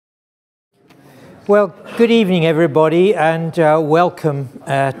Well, good evening, everybody, and welcome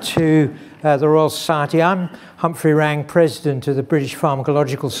to the Royal Society. I'm Humphrey Rang, President of the British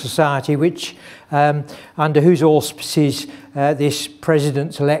Pharmacological Society, which, under whose auspices this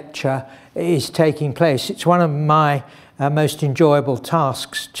President's Lecture is taking place. It's one of my most enjoyable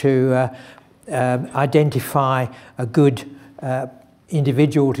tasks to identify a good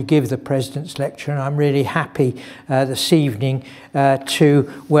individual to give the President's Lecture, and I'm really happy this evening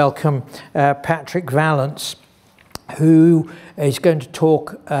to welcome Patrick Vallance, who is going to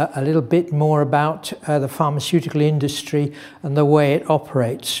talk a little bit more about the pharmaceutical industry and the way it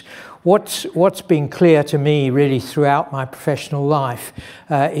operates. What's been clear to me really throughout my professional life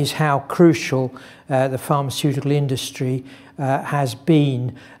is how crucial the pharmaceutical industry has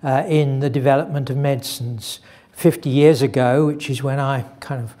been in the development of medicines. 50 years ago, which is when I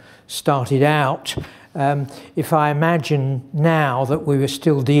kind of started out, if I imagine now that we were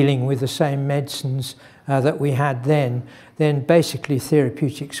still dealing with the same medicines that we had then basically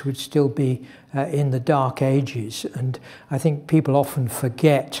therapeutics would still be in the dark ages. And I think people often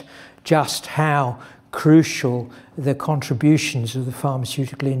forget just how crucial the contributions of the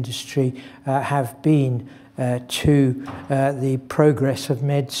pharmaceutical industry have been to the progress of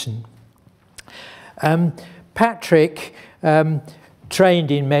medicine. Patrick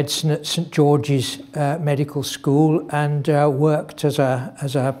trained in medicine at St George's Medical School and worked as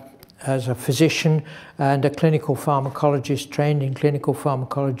a physician and a clinical pharmacologist, trained in clinical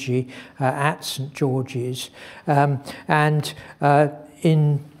pharmacology at St George's.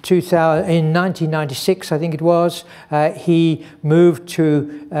 In 1996, I think it was, he moved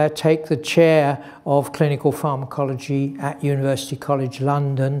to take the chair of clinical pharmacology at University College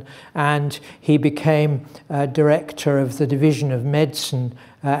London, and he became director of the Division of Medicine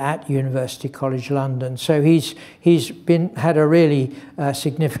at University College London. So he's had a really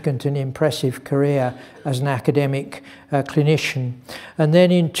significant and impressive career as an academic clinician. And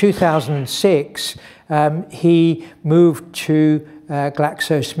then in 2006, he moved to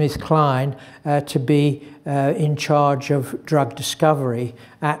GlaxoSmithKline to be in charge of drug discovery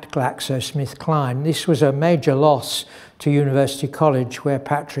at GlaxoSmithKline. This was a major loss to University College, where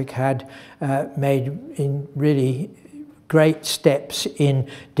Patrick had made really great steps in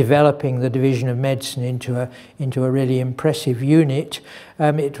developing the Division of Medicine into a really impressive unit.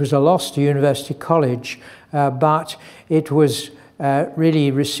 It was a loss to University College, but it was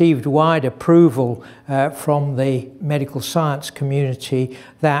really received wide approval from the medical science community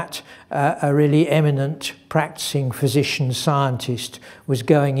that a really eminent practicing physician scientist was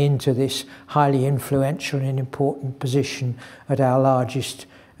going into this highly influential and important position at our largest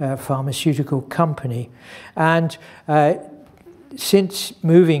pharmaceutical company. And since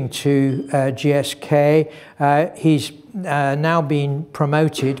moving to GSK, he's now been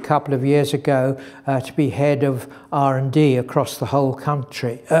promoted a couple of years ago to be head of R&D across the whole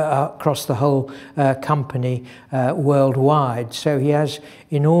country, across the whole company worldwide. So he has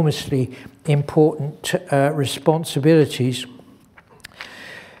enormously important responsibilities.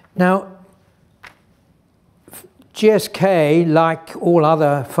 Now, GSK, like all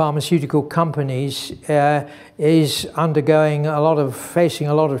other pharmaceutical companies, is facing a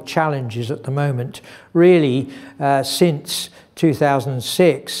lot of challenges at the moment. Really, since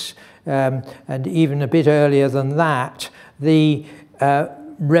 2006, and even a bit earlier than that, the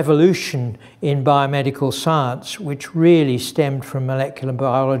revolution in biomedical science, which really stemmed from molecular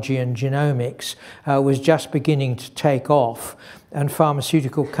biology and genomics, was just beginning to take off, and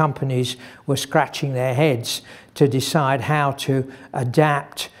pharmaceutical companies were scratching their heads to decide how to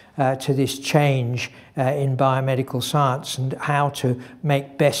adapt to this change in biomedical science and how to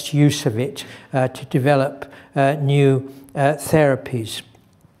make best use of it to develop new therapies.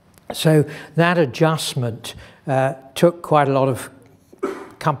 So that adjustment took quite a lot of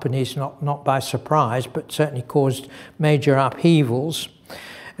companies not by surprise, but certainly caused major upheavals.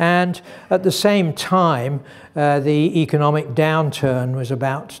 And at the same time, the economic downturn was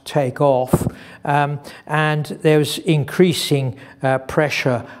about to take off, and there was increasing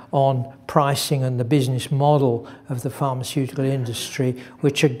pressure on pricing and the business model of the pharmaceutical industry,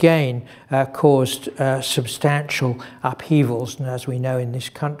 which again caused substantial upheavals. And as we know in this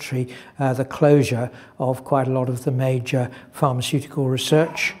country, the closure of quite a lot of the major pharmaceutical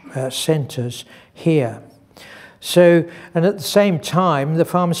research centres here. So, and at the same time, the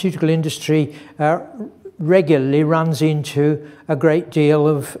pharmaceutical industry regularly runs into a great deal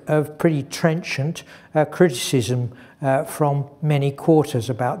of pretty trenchant criticism from many quarters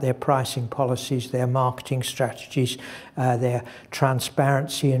about their pricing policies, their marketing strategies, their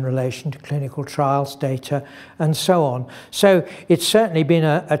transparency in relation to clinical trials data, and so on. So it's certainly been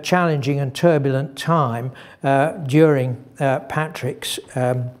a challenging and turbulent time during Patrick's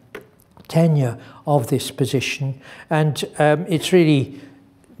tenure of this position, and it's really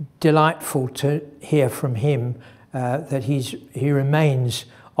delightful to hear from him that he remains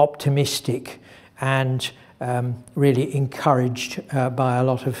optimistic and really encouraged by a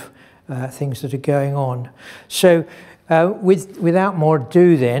lot of things that are going on. So without more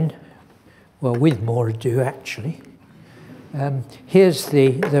ado then, well, with more ado actually, here's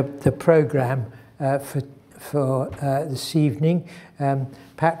the programme for this evening.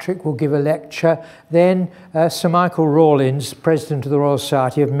 Patrick will give a lecture, then Sir Michael Rawlins, President of the Royal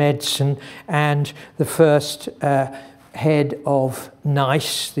Society of Medicine and the first head of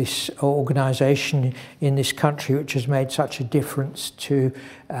NICE, this organisation in this country which has made such a difference to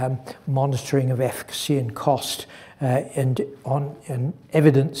monitoring of efficacy and cost and on an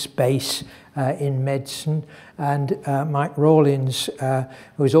evidence base in medicine, and Mike Rawlins,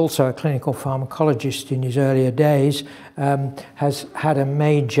 who is also a clinical pharmacologist in his earlier days, has had a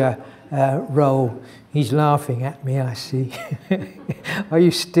major role. He's laughing at me, I see. Are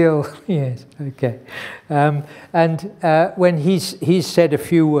you still? Yes, okay. And when he's said a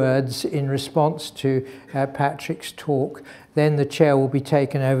few words in response to Patrick's talk, then the chair will be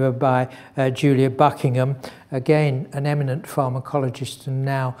taken over by Julia Buckingham, again an eminent pharmacologist and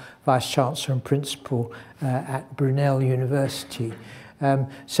now Vice-Chancellor and Principal at Brunel University.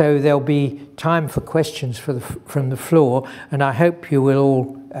 So there'll be time for questions from the floor, and I hope you will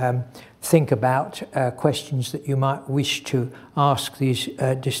all think about questions that you might wish to ask these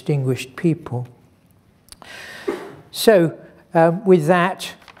distinguished people. So with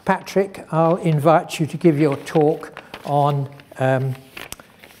that, Patrick, I'll invite you to give your talk on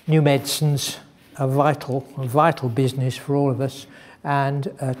new medicines, a vital business for all of us, and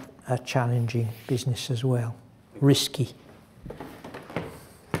a challenging business as well, risky.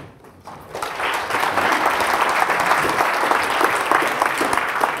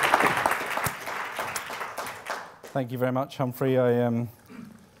 Thank you very much, Humphrey. I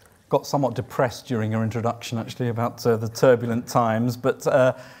got somewhat depressed during your introduction, actually, about the turbulent times. But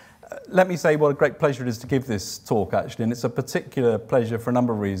let me say what a great pleasure it is to give this talk, actually. And it's a particular pleasure for a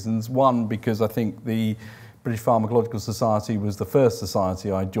number of reasons. One, because I think the British Pharmacological Society was the first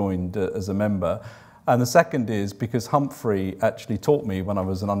society I joined as a member. And the second is because Humphrey actually taught me when I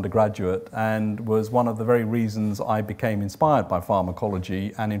was an undergraduate and was one of the very reasons I became inspired by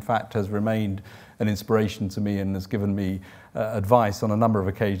pharmacology, and in fact has remained an inspiration to me and has given me advice on a number of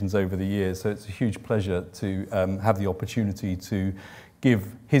occasions over the years. So it's a huge pleasure to have the opportunity to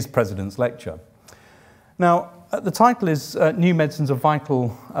give his president's lecture. Now, the title is New Medicines, a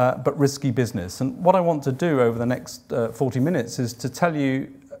Vital but Risky Business. And what I want to do over the next 40 minutes is to tell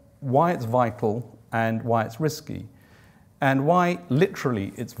you why it's vital and why it's risky, and why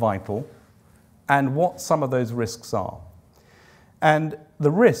literally it's vital, and what some of those risks are. And the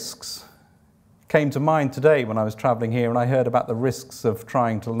risks came to mind today when I was travelling here and I heard about the risks of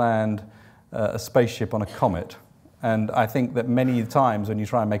trying to land a spaceship on a comet. And I think that many times when you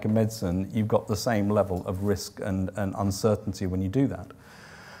try and make a medicine, you've got the same level of risk and uncertainty when you do that.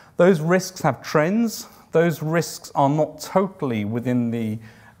 Those risks have trends. Those risks are not totally within the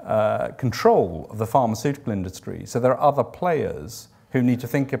control of the pharmaceutical industry. So there are other players who need to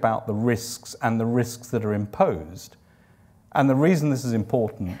think about the risks and the risks that are imposed. And the reason this is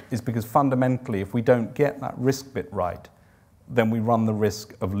important is because fundamentally, if we don't get that risk bit right, then we run the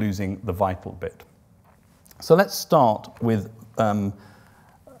risk of losing the vital bit. So let's start with the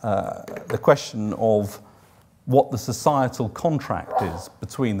question of what the societal contract is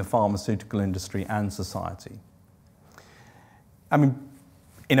between the pharmaceutical industry and society. I mean,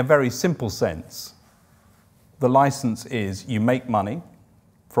 in a very simple sense, the license is you make money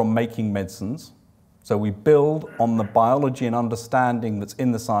from making medicines. So we build on the biology and understanding that's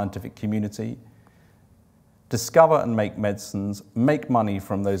in the scientific community, discover and make medicines, make money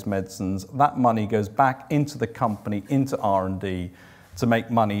from those medicines. That money goes back into the company, into R&D, to make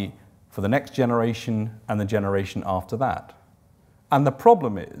money for the next generation and the generation after that. And the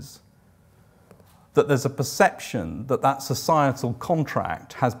problem is that there's a perception that that societal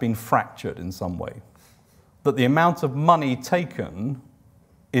contract has been fractured in some way, that the amount of money taken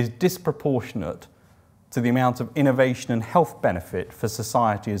is disproportionate to the amount of innovation and health benefit for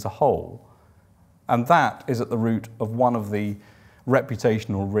society as a whole. And that is at the root of one of the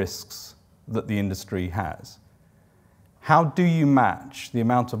reputational risks that the industry has. How do you match the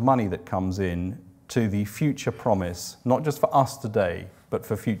amount of money that comes in to the future promise, not just for us today, but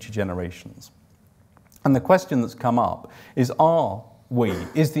for future generations. And the question that's come up is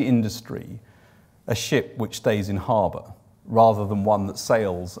is the industry a ship which stays in harbour rather than one that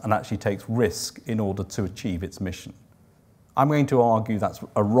sails and actually takes risk in order to achieve its mission? I'm going to argue that's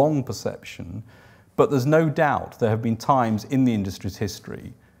a wrong perception, but there's no doubt there have been times in the industry's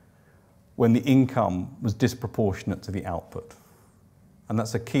history when the income was disproportionate to the output. And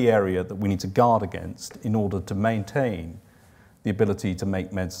that's a key area that we need to guard against in order to maintain the ability to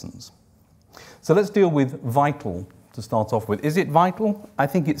make medicines. So let's deal with vital to start off with. Is it vital? I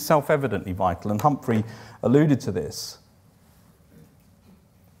think it's self-evidently vital, and Humphrey alluded to this.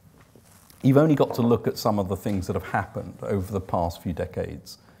 You've only got to look at some of the things that have happened over the past few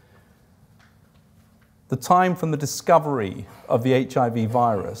decades. The time from the discovery of the HIV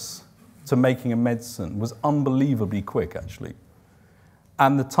virus to making a medicine was unbelievably quick, actually.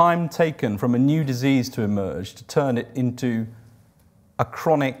 And the time taken from a new disease to emerge to turn it into a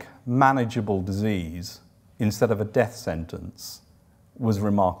chronic, manageable disease instead of a death sentence was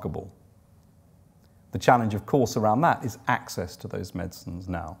remarkable. The challenge, of course, around that is access to those medicines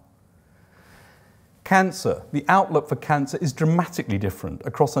now. Cancer. The outlook for cancer is dramatically different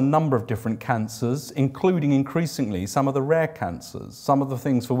across a number of different cancers, including increasingly some of the rare cancers, some of the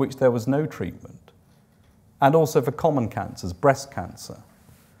things for which there was no treatment, and also for common cancers, breast cancer.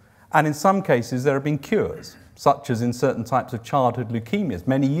 And in some cases, there have been cures, such as in certain types of childhood leukemias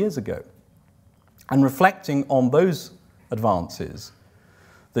many years ago. And reflecting on those advances,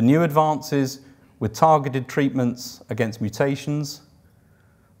 the new advances with targeted treatments against mutations,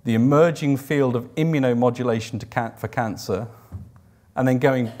 the emerging field of immunomodulation for cancer, and then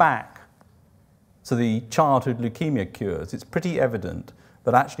going back to the childhood leukemia cures, it's pretty evident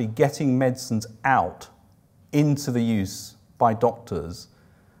that actually getting medicines out into the use by doctors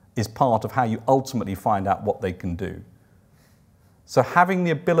is part of how you ultimately find out what they can do. So having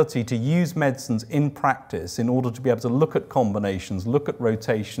the ability to use medicines in practice in order to be able to look at combinations, look at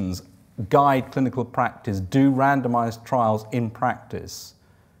rotations, guide clinical practice, do randomized trials in practice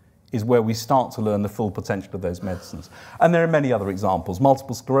is where we start to learn the full potential of those medicines. And there are many other examples.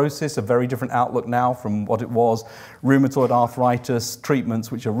 Multiple sclerosis, a very different outlook now from what it was. Rheumatoid arthritis,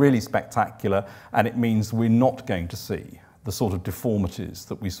 treatments which are really spectacular, and it means we're not going to see the sort of deformities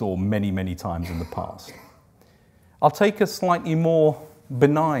that we saw many, many times in the past. I'll take a slightly more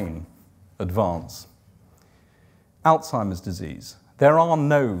benign advance. Alzheimer's disease. There are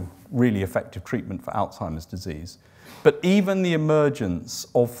no really effective treatment for Alzheimer's disease, but even the emergence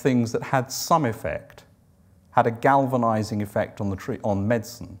of things that had some effect had a galvanizing effect on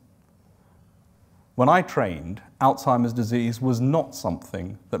medicine. When I trained, Alzheimer's disease was not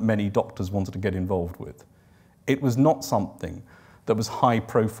something that many doctors wanted to get involved with. It was not something that was high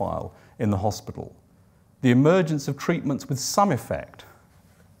profile in the hospital. The emergence of treatments with some effect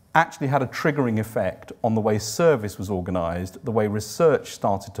actually had a triggering effect on the way service was organized, the way research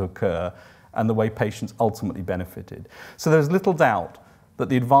started to occur, and the way patients ultimately benefited. So there's little doubt that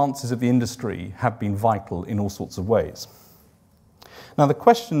the advances of the industry have been vital in all sorts of ways. Now the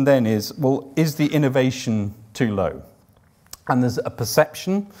question then is, well, is the innovation too low? And there's a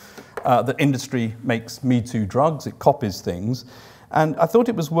perception that industry makes Me Too drugs, it copies things. And I thought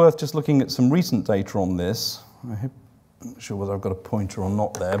it was worth just looking at some recent data on this. I'm not sure whether I've got a pointer or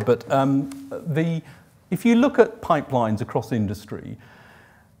not there, but if you look at pipelines across industry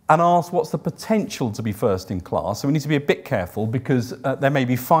and ask what's the potential to be first in class, so we need to be a bit careful because there may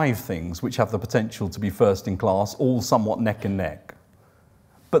be 5 things which have the potential to be first in class, all somewhat neck and neck.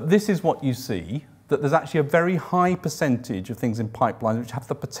 But this is what you see, that there's actually a very high percentage of things in pipelines which have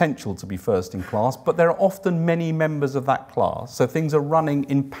the potential to be first in class, but there are often many members of that class, so things are running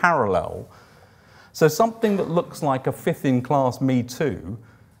in parallel. So something that looks like a 5th in class Me Too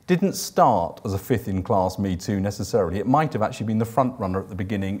didn't start as a 5th in class Me Too necessarily. It might have actually been the front runner at the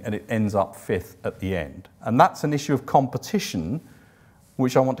beginning and it ends up 5th at the end. And that's an issue of competition,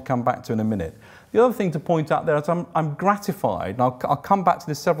 which I want to come back to in a minute. The other thing to point out there is I'm gratified, and I'll come back to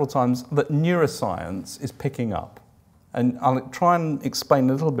this several times, that neuroscience is picking up. And I'll try and explain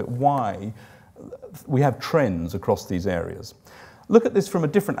a little bit why we have trends across these areas. Look at this from a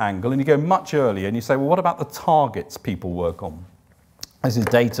different angle, and you go much earlier, and you say, well, what about the targets people work on? This is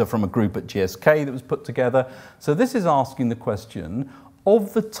data from a group at GSK that was put together. So this is asking the question,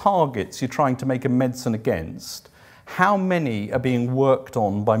 of the targets you're trying to make a medicine against, how many are being worked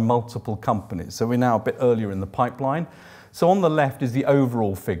on by multiple companies? So we're now a bit earlier in the pipeline. So on the left is the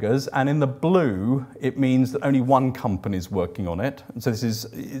overall figures, and in the blue, it means that only one company is working on it. And so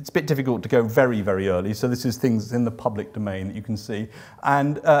it's a bit difficult to go very, very early. So this is things in the public domain that you can see.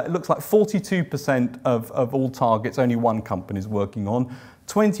 And it looks like 42% of all targets, only one company is working on.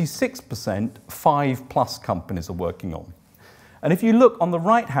 26%, 5+ companies are working on. And if you look on the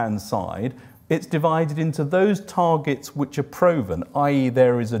right-hand side, it's divided into those targets which are proven, i.e.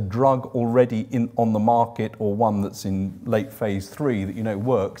 there is a drug already on the market or one that's in late phase 3 that you know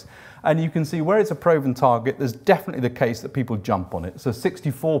works. And you can see where it's a proven target, there's definitely the case that people jump on it. So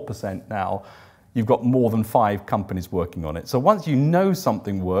 64% now, you've got more than 5 companies working on it. So once you know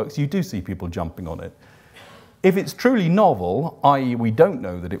something works, you do see people jumping on it. If it's truly novel, i.e. we don't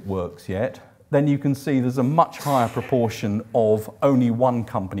know that it works yet, then you can see there's a much higher proportion of only one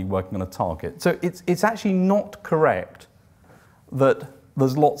company working on a target. So it's actually not correct that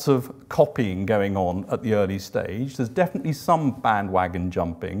there's lots of copying going on at the early stage. There's definitely some bandwagon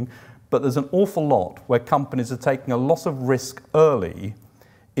jumping, but there's an awful lot where companies are taking a lot of risk early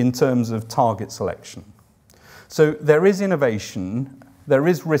in terms of target selection. So there is innovation, there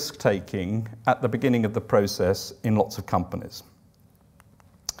is risk taking at the beginning of the process in lots of companies.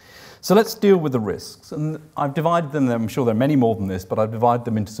 So let's deal with the risks. And I've divided them, I'm sure there are many more than this, but I've divided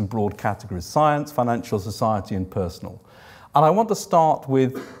them into some broad categories: science, financial, society, and personal. And I want to start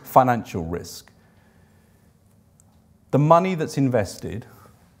with financial risk. The money that's invested,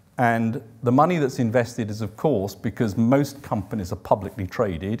 and the money that's invested is, of course, because most companies are publicly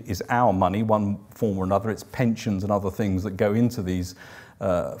traded, is our money, one form or another. It's pensions and other things that go into these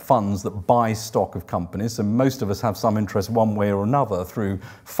funds that buy stock of companies. So most of us have some interest one way or another through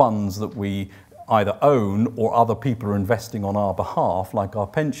funds that we either own or other people are investing on our behalf, like our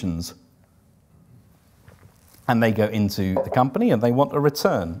pensions. And they go into the company and they want a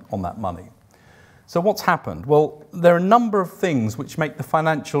return on that money. So what's happened? Well, there are a number of things which make the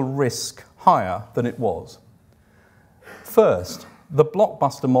financial risk higher than it was. First, the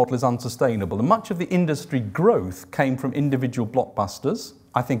blockbuster model is unsustainable, and much of the industry growth came from individual blockbusters.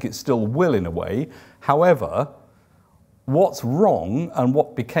 I think it still will in a way. However, what's wrong, and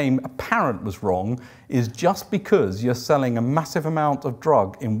what became apparent was wrong, is just because you're selling a massive amount of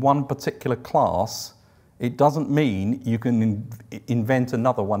drug in one particular class, it doesn't mean you can invent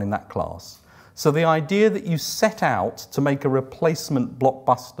another one in that class. So the idea that you set out to make a replacement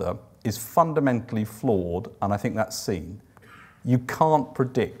blockbuster is fundamentally flawed, and I think that's seen. You can't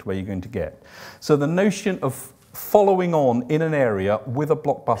predict where you're going to get. So the notion of following on in an area with a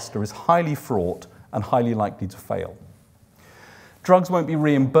blockbuster is highly fraught and highly likely to fail. Drugs won't be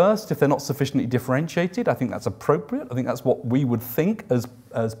reimbursed if they're not sufficiently differentiated. I think that's appropriate. I think that's what we would think as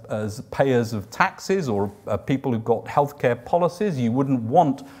payers of taxes or people who've got healthcare policies. You wouldn't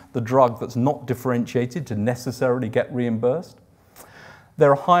want the drug that's not differentiated to necessarily get reimbursed. There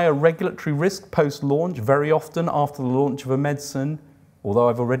are higher regulatory risks post-launch. Very often after the launch of a medicine, although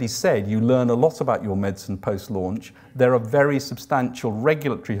I've already said you learn a lot about your medicine post-launch, there are very substantial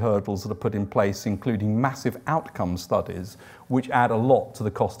regulatory hurdles that are put in place, including massive outcome studies, which add a lot to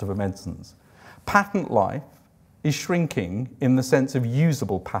the cost of a medicines. Patent life is shrinking in the sense of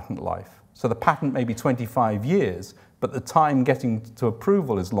usable patent life. So the patent may be 25 years, but the time getting to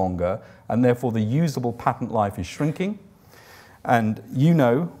approval is longer, and therefore the usable patent life is shrinking. And you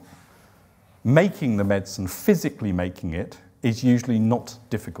know, making the medicine, physically making it, is usually not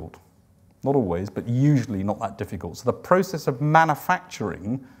difficult. Not always, but usually not that difficult. So the process of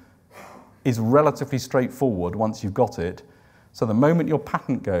manufacturing is relatively straightforward once you've got it. So the moment your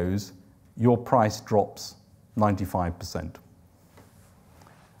patent goes, your price drops 95%.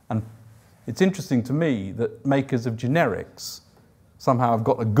 And it's interesting to me that makers of generics somehow have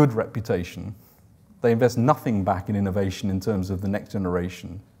got a good reputation. They invest nothing back in innovation in terms of the next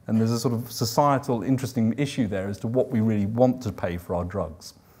generation. And there's a sort of societal interesting issue there as to what we really want to pay for our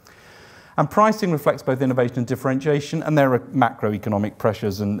drugs. And pricing reflects both innovation and differentiation, and there are macroeconomic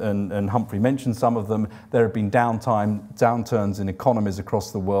pressures, and Humphrey mentioned some of them. There have been downturns in economies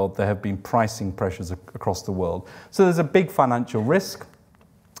across the world. There have been pricing pressures across the world. So there's a big financial risk.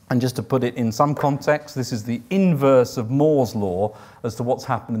 And just to put it in some context, this is the inverse of Moore's law as to what's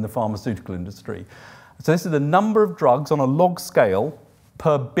happened in the pharmaceutical industry. So this is the number of drugs on a log scale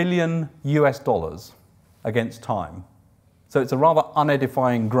per billion US dollars against time. So it's a rather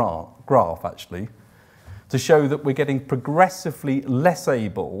unedifying graph, actually, to show that we're getting progressively less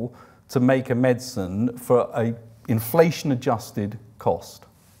able to make a medicine for an inflation-adjusted cost.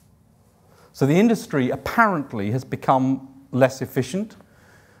 So the industry apparently has become less efficient,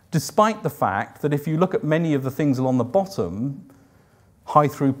 despite the fact that if you look at many of the things along the bottom, high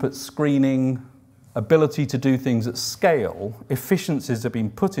throughput screening, ability to do things at scale, efficiencies have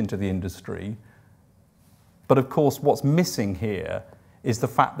been put into the industry. But of course, what's missing here is the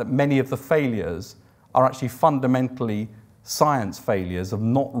fact that many of the failures are actually fundamentally science failures of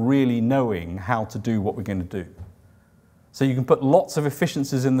not really knowing how to do what we're going to do. So you can put lots of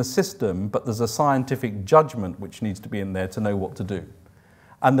efficiencies in the system, but there's a scientific judgment which needs to be in there to know what to do.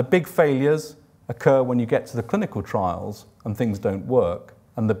 And the big failures occur when you get to the clinical trials and things don't work,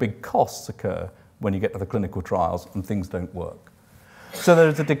 and the big costs occur when you get to the clinical trials and things don't work. So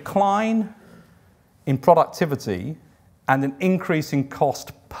there's a decline in productivity and an increase in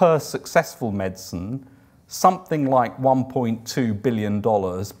cost per successful medicine, something like $1.2 billion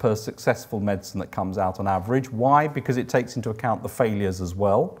per successful medicine that comes out on average. Why? Because it takes into account the failures as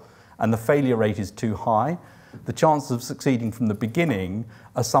well, and the failure rate is too high. The chances of succeeding from the beginning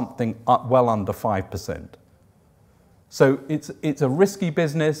are something well under 5%. So it's a risky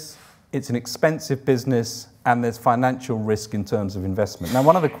business, it's an expensive business, and there's financial risk in terms of investment. Now,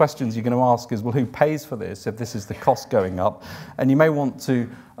 one of the questions you're going to ask is, well, who pays for this if this is the cost going up? And you may want to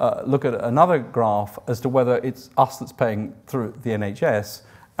look at another graph as to whether it's us that's paying through the NHS.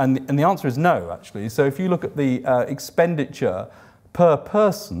 And the answer is no, actually. So if you look at the expenditure per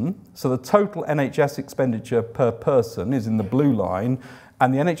person, so the total NHS expenditure per person is in the blue line,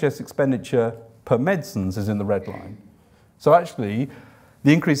 and the NHS expenditure per medicines is in the red line. So actually,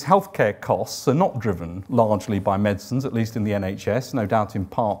 the increased healthcare costs are not driven largely by medicines, at least in the NHS, no doubt in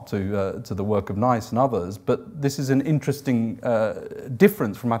part to the work of NICE and others, but this is an interesting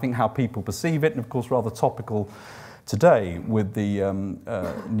difference from, I think, how people perceive it, and of course rather topical today with the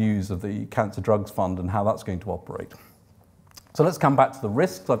news of the Cancer Drugs Fund and how that's going to operate. So let's come back to the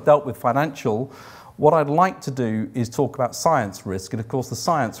risks. I've dealt with financial. What I'd like to do is talk about science risk, and of course the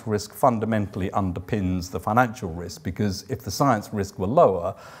science risk fundamentally underpins the financial risk, because if the science risk were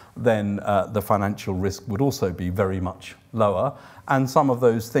lower, then the financial risk would also be very much lower. And some of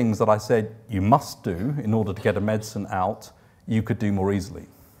those things that I said you must do in order to get a medicine out, you could do more easily.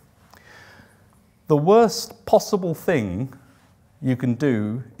 The worst possible thing you can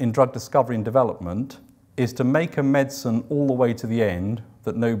do in drug discovery and development is to make a medicine all the way to the end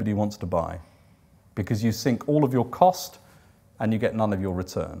that nobody wants to buy, because you sink all of your cost and you get none of your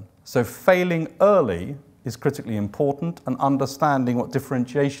return. So failing early is critically important, and understanding what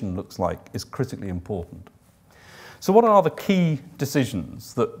differentiation looks like is critically important. So what are the key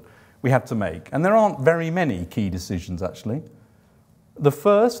decisions that we have to make? And there aren't very many key decisions, actually. The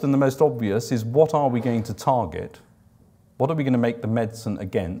first and the most obvious is, what are we going to target? What are we going to make the medicine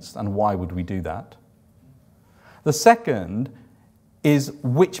against, and why would we do that? The second is,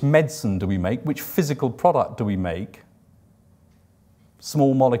 which medicine do we make? Which physical product do we make?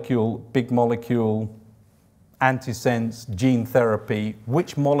 Small molecule, big molecule, antisense, gene therapy.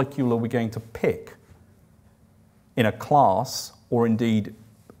 Which molecule are we going to pick in a class, or indeed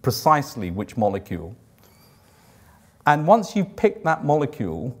precisely which molecule? And once you pick that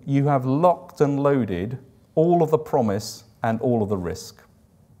molecule, you have locked and loaded all of the promise and all of the risk.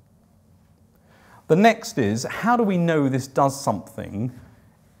 The next is, how do we know this does something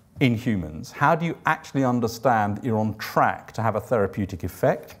in humans? How do you actually understand that you're on track to have a therapeutic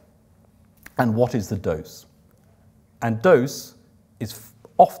effect? And what is the dose? And dose is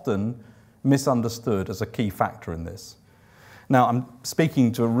often misunderstood as a key factor in this. Now, I'm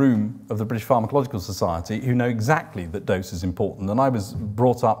speaking to a room of the British Pharmacological Society who know exactly that dose is important, and I was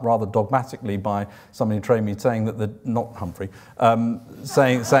brought up rather dogmatically by somebody who trained me, saying that not Humphrey,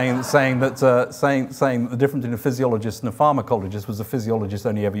 saying that the difference between a physiologist and a pharmacologist was a physiologist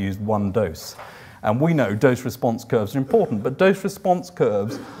only ever used one dose. And we know dose response curves are important, but dose response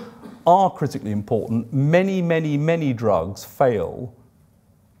curves are critically important. Many drugs fail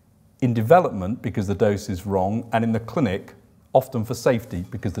in development because the dose is wrong, and in the clinic often for safety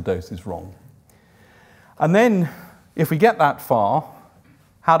because the dose is wrong. And then, if we get that far,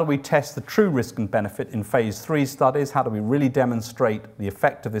 how do we test the true risk and benefit in phase 3 studies? How do we really demonstrate the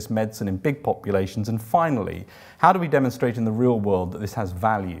effect of this medicine in big populations? And finally, how do we demonstrate in the real world that this has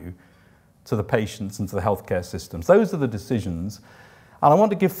value to the patients and to the healthcare systems? Those are the decisions. And I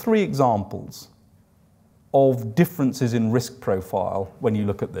want to give 3 examples of differences in risk profile when you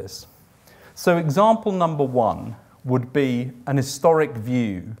look at this. So example number 1 would be an historic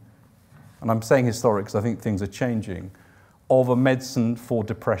view, and I'm saying historic because I think things are changing, of a medicine for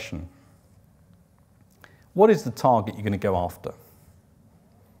depression. What is the target you're going to go after?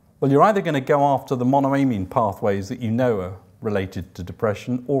 Well, you're either going to go after the monoamine pathways that you know are related to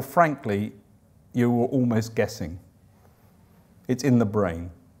depression, or frankly, you were almost guessing. It's in the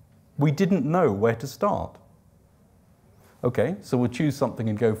brain. We didn't know where to start. Okay, so we'll choose something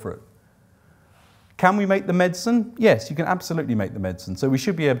and go for it. Can we make the medicine? Yes, you can absolutely make the medicine. So we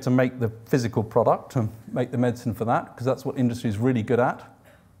should be able to make the physical product and make the medicine for that, because that's what industry is really good at.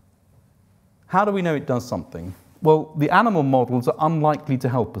 How do we know it does something? Well, the animal models are unlikely to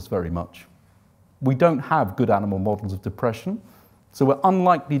help us very much. We don't have good animal models of depression, so we're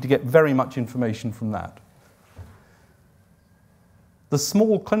unlikely to get very much information from that. The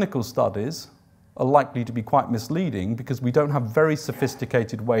small clinical studies are likely to be quite misleading because we don't have very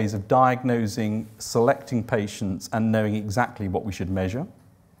sophisticated ways of diagnosing, selecting patients and knowing exactly what we should measure.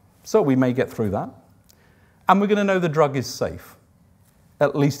 So we may get through that. And we're going to know the drug is safe,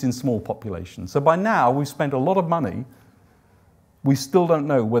 at least in small populations. So by now, we've spent a lot of money. We still don't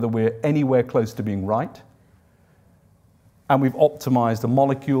know whether we're anywhere close to being right. And we've optimized a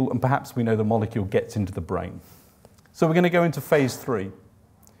molecule, and perhaps we know the molecule gets into the brain. So we're going to go into phase 3.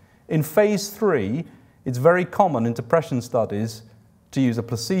 In phase 3, it's very common in depression studies to use a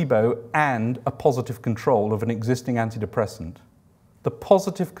placebo and a positive control of an existing antidepressant. The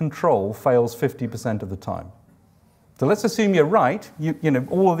positive control fails 50% of the time. So let's assume you're right, you know,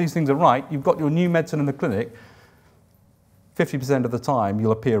 all of these things are right, you've got your new medicine in the clinic, 50% of the time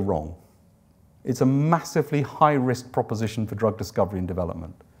you'll appear wrong. It's a massively high-risk proposition for drug discovery and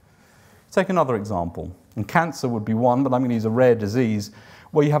development. Take another example, and cancer would be one, but I'm going to use a rare disease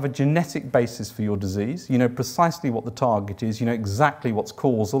where you have a genetic basis for your disease. You know precisely what the target is, you know exactly what's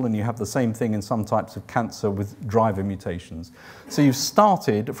causal, and you have the same thing in some types of cancer with driver mutations. So you've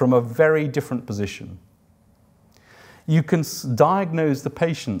started from a very different position. You can diagnose the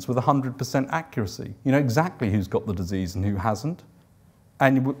patients with 100% accuracy. You know exactly who's got the disease and who hasn't.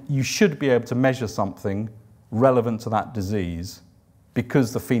 And you should be able to measure something relevant to that disease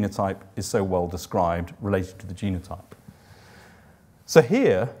because the phenotype is so well described related to the genotype. So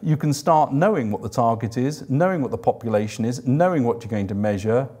here, you can start knowing what the target is, knowing what the population is, knowing what you're going to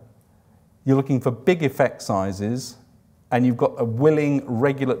measure. You're looking for big effect sizes, and you've got a willing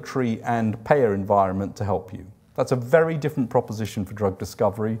regulatory and payer environment to help you. That's a very different proposition for drug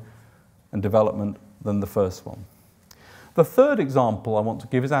discovery and development than the first one. The third example I want to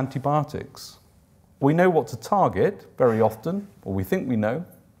give is antibiotics. We know what to target very often, or we think we know,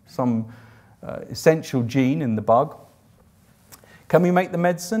 some essential gene in the bug. Can we make the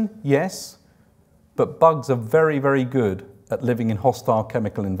medicine? Yes, but bugs are very, very good at living in hostile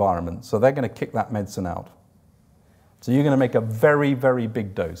chemical environments, so they're going to kick that medicine out. So you're going to make a very, very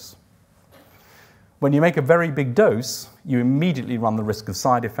big dose. When you make a very big dose, you immediately run the risk of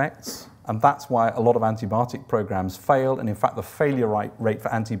side effects, and that's why a lot of antibiotic programs fail, and in fact the failure rate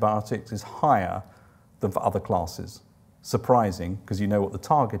for antibiotics is higher than for other classes. Surprising, because you know what the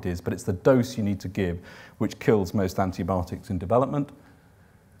target is, but it's the dose you need to give which kills most antibiotics in development.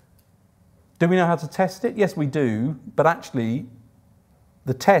 Do we know how to test it? Yes, we do, but actually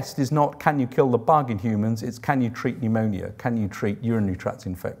the test is not can you kill the bug in humans, it's can you treat pneumonia, can you treat urinary tract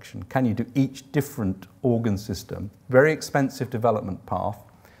infection, can you do each different organ system. Very expensive development path.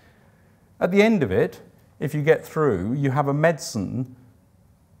 At the end of it, if you get through, you have a medicine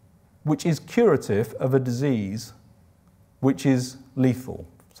which is curative of a disease which is lethal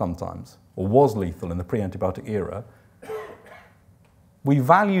sometimes, or was lethal in the pre-antibiotic era. We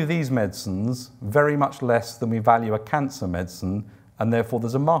value these medicines very much less than we value a cancer medicine, and therefore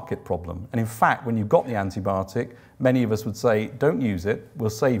there's a market problem. And in fact, when you've got the antibiotic, many of us would say, don't use it,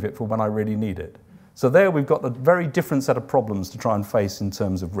 we'll save it for when I really need it. So there we've got a very different set of problems to try and face in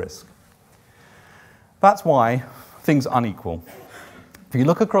terms of risk. That's why things are unequal. If you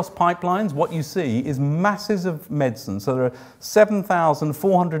look across pipelines, what you see is masses of medicine. So there are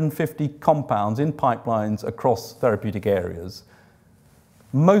 7,450 compounds in pipelines across therapeutic areas.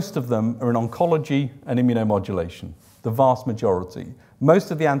 Most of them are in oncology and immunomodulation, the vast majority.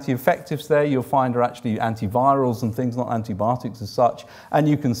 Most of the anti-infectives there you'll find are actually antivirals and things, not antibiotics as such, and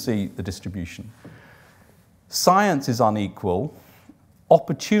you can see the distribution. Science is unequal,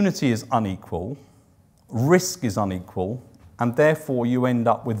 opportunity is unequal, risk is unequal, and therefore you end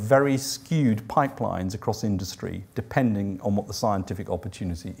up with very skewed pipelines across industry, depending on what the scientific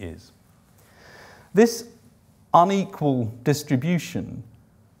opportunity is. This unequal distribution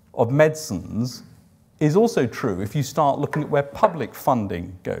of medicines is also true if you start looking at where public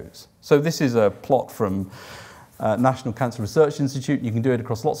funding goes. So this is a plot from National Cancer Research Institute. You can do it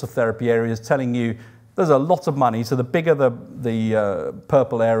across lots of therapy areas, telling you there's a lot of money. So the bigger the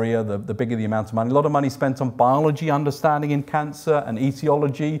purple area, the bigger the amount of money. A lot of money spent on biology understanding in cancer and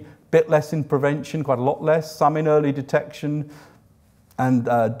etiology, a bit less in prevention, quite a lot less, some in early detection and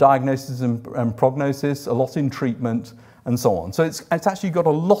diagnosis and prognosis, a lot in treatment, and so on. So it's actually got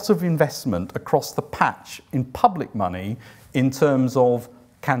a lot of investment across the patch in public money in terms of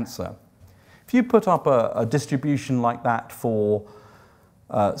cancer. If If you put up a distribution like that for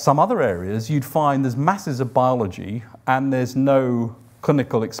some other areas, you'd find there's masses of biology and there's no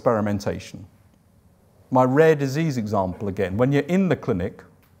clinical experimentation. My rare disease example again, when you're in the clinic,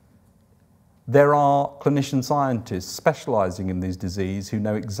 there are clinician scientists specializing in these diseases who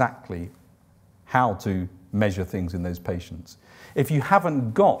know exactly how to measure things in those patients. If you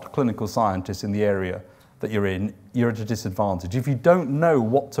haven't got clinical scientists in the area that you're in, you're at a disadvantage. If you don't know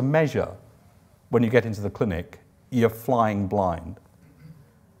what to measure when you get into the clinic, you're flying blind.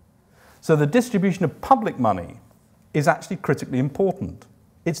 So the distribution of public money is actually critically important.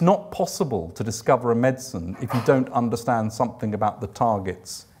 It's not possible to discover a medicine if you don't understand something about the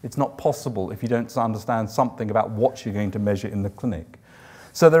targets. It's not possible if you don't understand something about what you're going to measure in the clinic.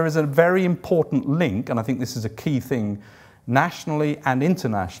 So there is a very important link, and I think this is a key thing nationally and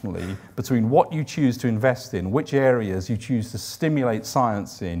internationally, between what you choose to invest in, which areas you choose to stimulate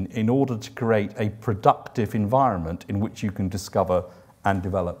science in order to create a productive environment in which you can discover and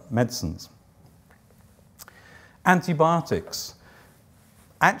develop medicines. Antibiotics.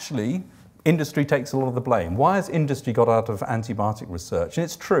 Actually, industry takes a lot of the blame. Why has industry got out of antibiotic research? And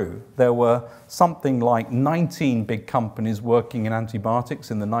it's true, there were something like 19 big companies working in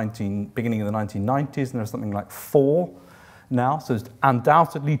antibiotics in the beginning of the 1990s, and there's something like 4 now. So it's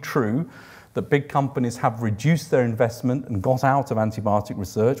undoubtedly true that big companies have reduced their investment and got out of antibiotic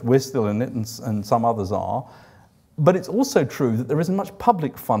research. We're still in it, and some others are. But it's also true that there isn't much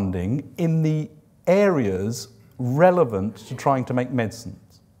public funding in the areas relevant to trying to make medicines.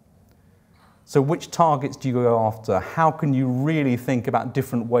 So which targets do you go after? How can you really think about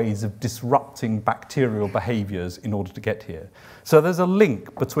different ways of disrupting bacterial behaviors in order to get here? So there's a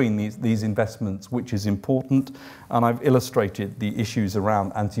link between these investments which is important, and I've illustrated the issues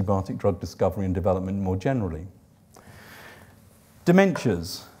around antibiotic drug discovery and development more generally.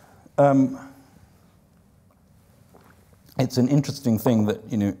 Dementias. It's an interesting thing that,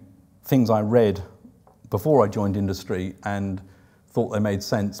 things I read before I joined industry and thought they made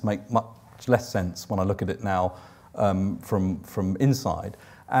sense make much less sense when I look at it now from inside.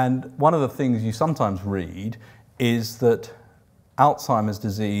 And one of the things you sometimes read is that Alzheimer's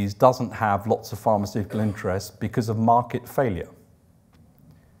disease doesn't have lots of pharmaceutical interest because of market failure.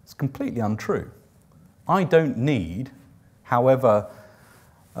 It's completely untrue. I don't need, however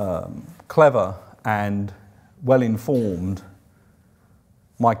clever and well-informed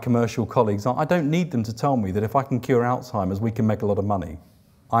my commercial colleagues are, I don't need them to tell me that if I can cure Alzheimer's, we can make a lot of money.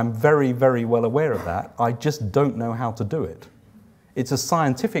 I'm very, very well aware of that. I just don't know how to do it. It's a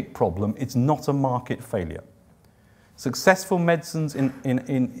scientific problem. It's not a market failure. Successful medicines for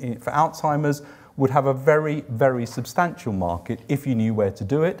Alzheimer's would have a very, very substantial market if you knew where to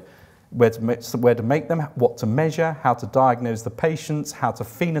do it, where to make them, what to measure, how to diagnose the patients, how to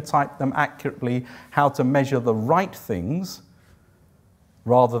phenotype them accurately, how to measure the right things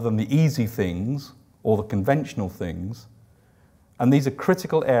rather than the easy things or the conventional things. And these are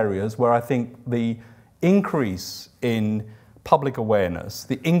critical areas where I think the increase in public awareness,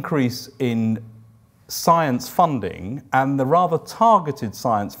 the increase in science funding, and the rather targeted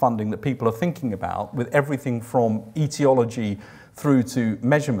science funding that people are thinking about, with everything from etiology through to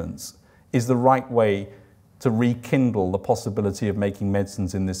measurements, is the right way to rekindle the possibility of making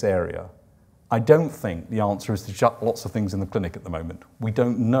medicines in this area. I don't think the answer is to shut lots of things in the clinic at the moment. We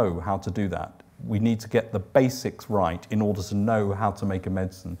don't know how to do that. We need to get the basics right in order to know how to make a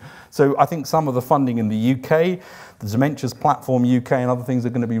medicine. So I think some of the funding in the UK, the Dementias Platform UK and other things are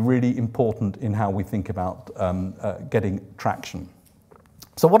going to be really important in how we think about getting traction.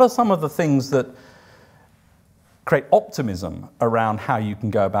 So what are some of the things that create optimism around how you can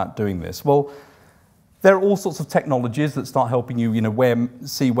go about doing this? Well, there are all sorts of technologies that start helping you,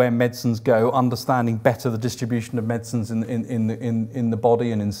 see where medicines go, understanding better the distribution of medicines in the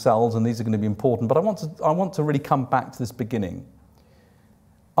body and in cells, and these are going to be important. But I want to really come back to this beginning.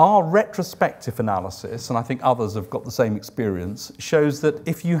 Our retrospective analysis, and I think others have got the same experience, shows that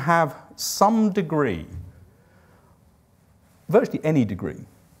if you have some degree, virtually any degree,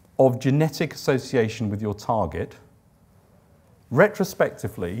 of genetic association with your target,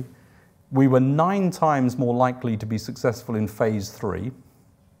 retrospectively, we were 9 times more likely to be successful in phase 3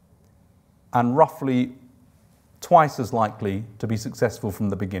 and roughly twice as likely to be successful from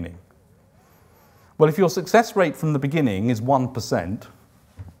the beginning. Well, if your success rate from the beginning is 1%,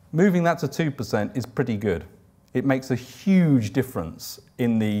 moving that to 2% is pretty good. It makes a huge difference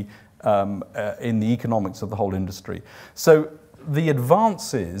in the economics of the whole industry. So the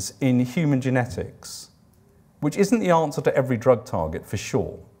advances in human genetics, which isn't the answer to every drug target for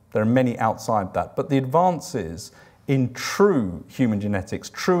sure, there are many outside that, but the advances in true human genetics,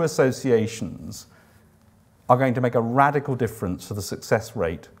 true associations, are going to make a radical difference to the success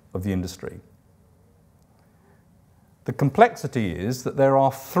rate of the industry. The complexity is that there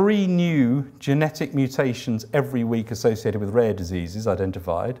are 3 new genetic mutations every week associated with rare diseases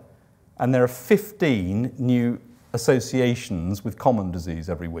identified, and there are 15 new associations with common disease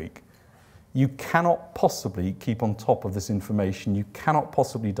every week. You cannot possibly keep on top of this information, you cannot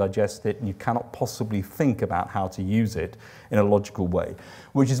possibly digest it, and you cannot possibly think about how to use it in a logical way.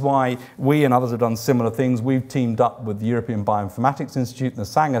 Which is why we and others have done similar things. We've teamed up with the European Bioinformatics Institute and the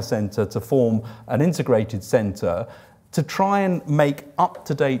Sanger Centre to form an integrated centre to try and make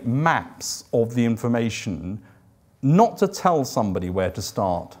up-to-date maps of the information, not to tell somebody where to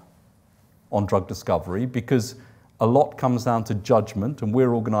start on drug discovery, because a lot comes down to judgment, and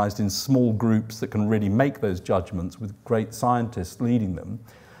we're organised in small groups that can really make those judgments with great scientists leading them.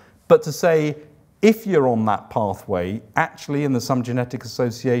 But to say, if you're on that pathway, actually in the some genetic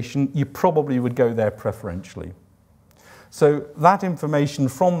association, you probably would go there preferentially. So that information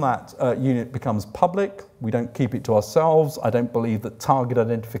from that unit becomes public. We don't keep it to ourselves. I don't believe that target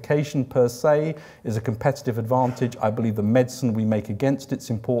identification per se is a competitive advantage. I believe the medicine we make against it's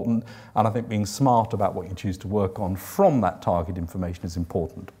important, and I think being smart about what you choose to work on from that target information is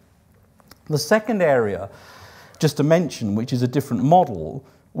important. The second area, just to mention, which is a different model,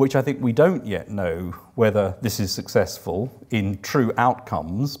 which I think we don't yet know whether this is successful in true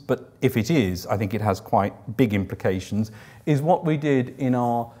outcomes, but if it is, I think it has quite big implications, is what we did in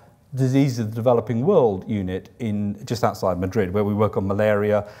our Diseases of the Developing World unit in just outside Madrid, where we work on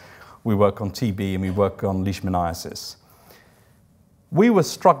malaria, we work on TB, and we work on leishmaniasis. We were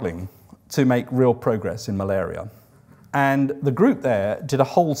struggling to make real progress in malaria, and the group there did a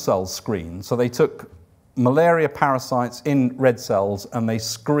whole cell screen. So they took malaria parasites in red cells and they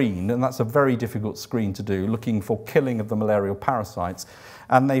screened, and that's a very difficult screen to do, looking for killing of the malarial parasites,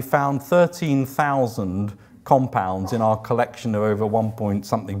 and they found 13,000 compounds in our collection of over 1 point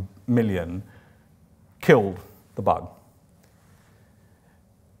something million killed the bug.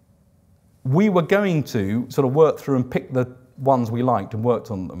 We were going to sort of work through and pick the ones we liked and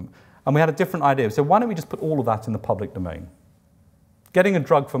worked on them, and we had a different idea. So why don't we just put all of that in the public domain? Getting a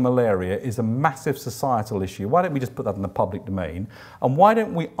drug for malaria is a massive societal issue. Why don't we just put that in the public domain? And why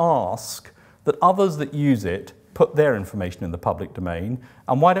don't we ask that others that use it put their information in the public domain?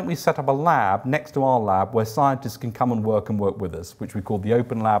 And why don't we set up a lab next to our lab where scientists can come and work with us, which we called the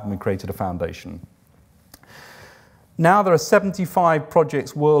Open Lab, and we created a foundation. Now there are 75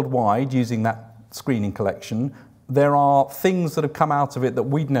 projects worldwide using that screening collection. There are things that have come out of it that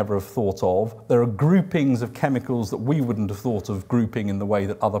we'd never have thought of. There are groupings of chemicals that we wouldn't have thought of grouping in the way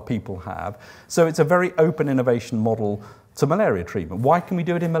that other people have. So it's a very open innovation model to malaria treatment. Why can we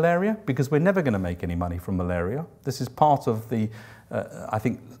do it in malaria? Because we're never going to make any money from malaria. This is part of the, I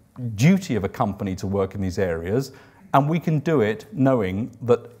think, duty of a company to work in these areas. And we can do it knowing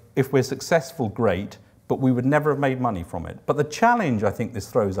that if we're successful, great, but we would never have made money from it. But the challenge I think this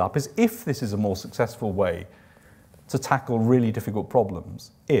throws up is, if this is a more successful way to tackle really difficult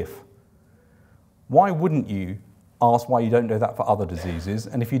problems, why wouldn't you ask why you don't do that for other diseases?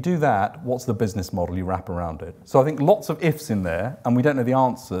 And if you do that, what's the business model you wrap around it? So I think lots of ifs in there, and we don't know the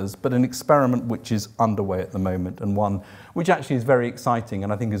answers, but an experiment which is underway at the moment, and one which actually is very exciting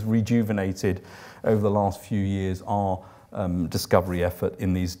and I think has rejuvenated over the last few years our discovery effort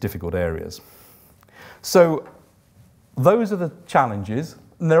in these difficult areas. So those are the challenges.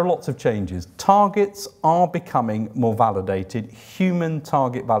 And there are lots of changes. Targets are becoming more validated. Human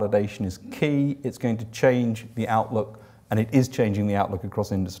target validation is key. It's going to change the outlook, and it is changing the outlook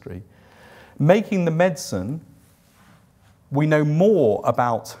across industry. Making the medicine, we know more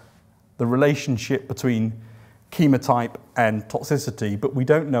about the relationship between chemotype and toxicity, but we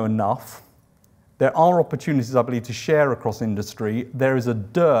don't know enough. There are opportunities, I believe, to share across industry. There is a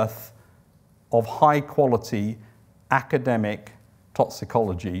dearth of high-quality academic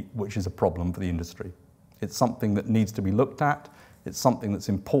toxicology, which is a problem for the industry. It's something that needs to be looked at. It's something that's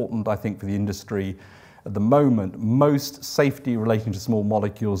important, I think, for the industry. At the moment, most safety relating to small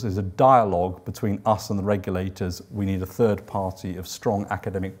molecules is a dialogue between us and the regulators. We need a third party of strong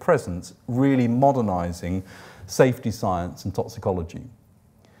academic presence, really modernising safety science and toxicology.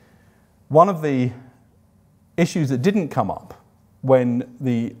 One of the issues that didn't come up when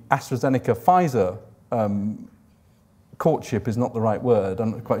the AstraZeneca-Pfizer courtship is not the right word,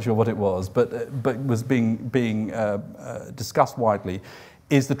 I'm not quite sure what it was, but was being discussed widely,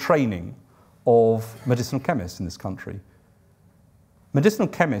 is the training of medicinal chemists in this country. Medicinal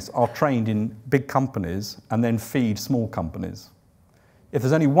chemists are trained in big companies and then feed small companies. If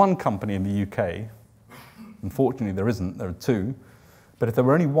there's only one company in the UK Unfortunately, there isn't. There are 2. But if there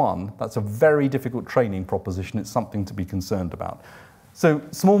were only 1, that's a very difficult training proposition. It's something to be concerned about. So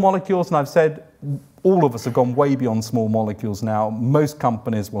small molecules, and I've said all of us have gone way beyond small molecules now. Most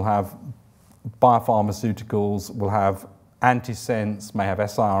companies will have biopharmaceuticals, will have antisense, may have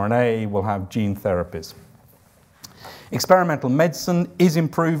siRNA, will have gene therapies. Experimental medicine is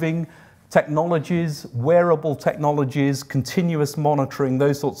improving. Technologies, wearable technologies, continuous monitoring,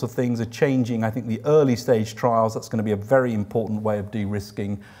 those sorts of things are changing. I think the early stage trials, that's going to be a very important way of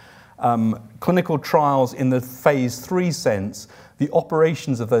de-risking. Clinical trials in the phase 3 sense, the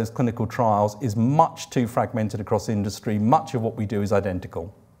operations of those clinical trials is much too fragmented across industry. Much of what we do is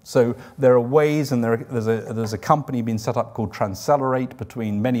identical. So there are ways, and there's a company being set up called Transcelerate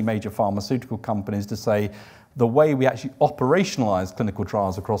between many major pharmaceutical companies to say the way we actually operationalize clinical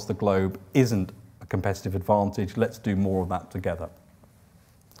trials across the globe isn't a competitive advantage. Let's do more of that together.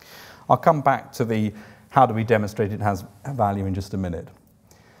 I'll come back to the how do we demonstrate it has value in just a minute.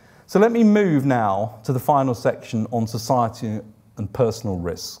 So let me move now to the final section on society and personal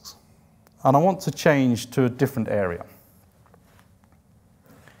risks. And I want to change to a different area.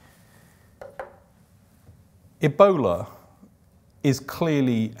 Ebola is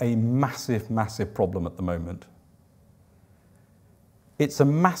clearly a massive, massive problem at the moment. It's a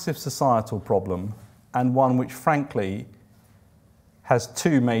massive societal problem, and one which, frankly, has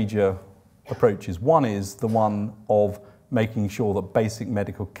 2 major approaches. One is the one of making sure that basic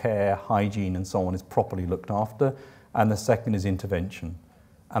medical care, hygiene, and so on is properly looked after, and the second is intervention.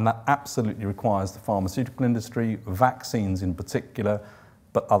 And that absolutely requires the pharmaceutical industry, vaccines in particular,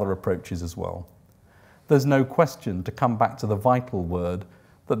 but other approaches as well. There's no question, to come back to the vital word,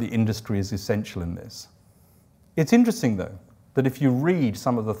 that the industry is essential in this. It's interesting, though, that if you read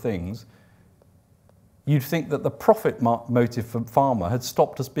some of the things, you'd think that the profit motive for pharma had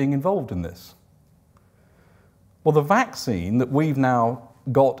stopped us being involved in this. Well, the vaccine that we've now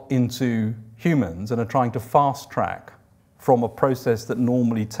got into humans and are trying to fast track from a process that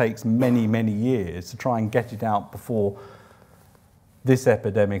normally takes many, many years to try and get it out before this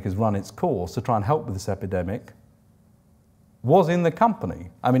epidemic has run its course, to try and help with this epidemic, was in the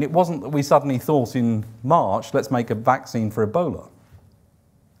company. I mean, it wasn't that we suddenly thought in March, let's make a vaccine for Ebola.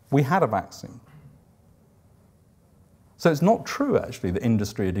 We had a vaccine. So it's not true, actually, that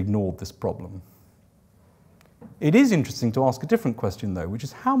industry had ignored this problem. It is interesting to ask a different question, though, which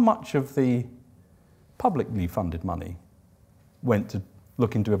is how much of the publicly funded money went to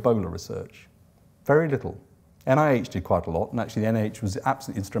look into Ebola research? Very little. NIH did quite a lot, and actually the NIH was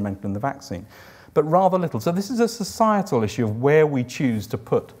absolutely instrumental in the vaccine, but rather little. So this is a societal issue of where we choose to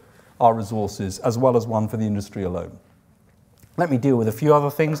put our resources, as well as one for the industry alone. Let me deal with a few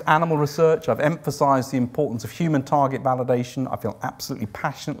other things. Animal research, I've emphasized the importance of human target validation. I feel absolutely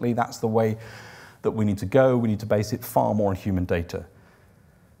passionately that's the way that we need to go. We need to base it far more on human data.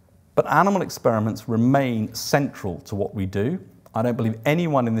 But animal experiments remain central to what we do. I don't believe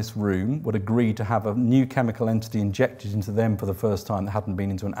anyone in this room would agree to have a new chemical entity injected into them for the first time that hadn't been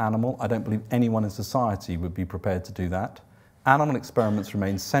into an animal. I don't believe anyone in society would be prepared to do that. Animal experiments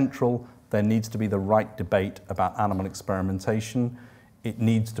remain central. There needs to be the right debate about animal experimentation. It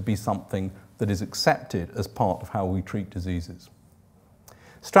needs to be something that is accepted as part of how we treat diseases.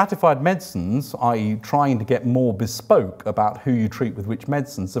 Stratified medicines, i.e. trying to get more bespoke about who you treat with which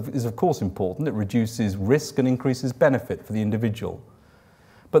medicines, is of course important. It reduces risk and increases benefit for the individual.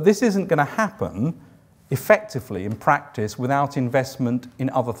 But this isn't going to happen effectively in practice without investment in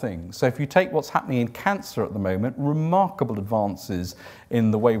other things. So if you take what's happening in cancer at the moment, remarkable advances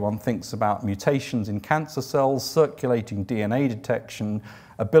in the way one thinks about mutations in cancer cells, circulating DNA detection,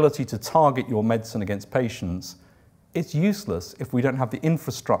 ability to target your medicine against patients, it's useless if we don't have the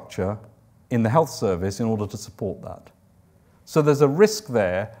infrastructure in the health service in order to support that. So there's a risk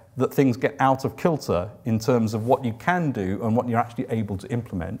there that things get out of kilter in terms of what you can do and what you're actually able to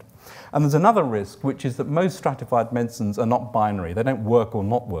implement. And there's another risk, which is that most stratified medicines are not binary. They don't work or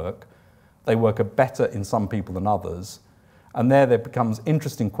not work. They work better in some people than others. And there becomes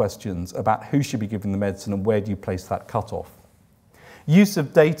interesting questions about who should be giving the medicine and where do you place that cutoff. Use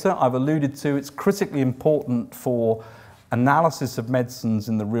of data, I've alluded to, it's critically important for analysis of medicines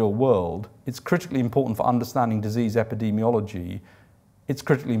in the real world. It's critically important for understanding disease epidemiology. It's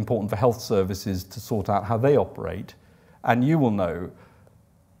critically important for health services to sort out how they operate. And you will know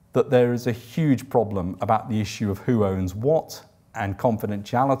that there is a huge problem about the issue of who owns what and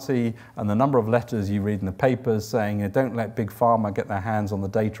confidentiality, and the number of letters you read in the papers saying, don't let big pharma get their hands on the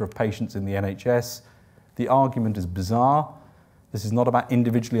data of patients in the NHS. The argument is bizarre. This is not about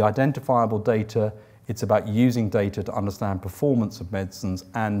individually identifiable data. It's about using data to understand performance of medicines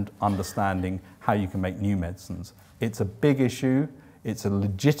and understanding how you can make new medicines. It's a big issue. It's a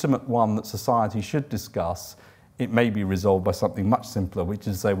legitimate one that society should discuss. It may be resolved by something much simpler, which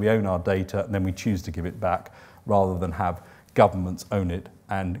is to say we own our data and then we choose to give it back rather than have governments own it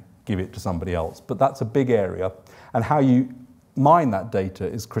and give it to somebody else. But that's a big area, and how you mine that data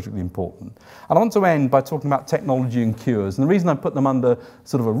is critically important. And I want to end by talking about technology and cures. And the reason I put them under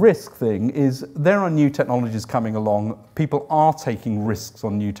sort of a risk thing is there are new technologies coming along. People are taking risks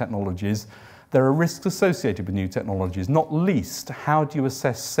on new technologies. There are risks associated with new technologies, not least how do you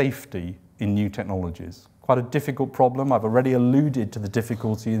assess safety in new technologies? Quite a difficult problem. I've already alluded to the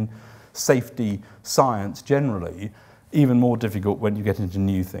difficulty in safety science generally, even more difficult when you get into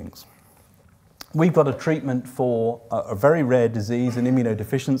new things. We've got a treatment for a very rare disease, an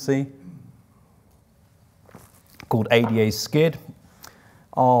immunodeficiency, called ADA-SCID.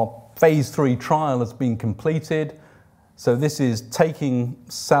 Our phase 3 trial has been completed. So this is taking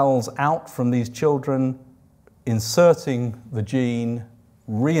cells out from these children, inserting the gene,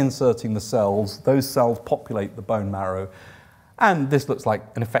 reinserting the cells. Those cells populate the bone marrow. And this looks like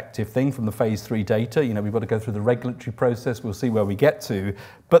an effective thing from the phase 3 data. You know, we've got to go through the regulatory process. We'll see where we get to.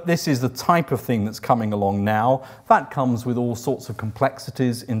 But this is the type of thing that's coming along now. That comes with all sorts of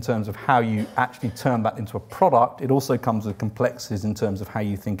complexities in terms of how you actually turn that into a product. It also comes with complexities in terms of how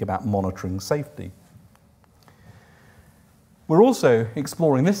you think about monitoring safety. We're also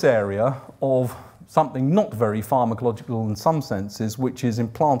exploring this area of something not very pharmacological in some senses, which is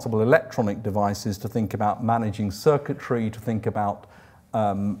implantable electronic devices to think about managing circuitry, to think about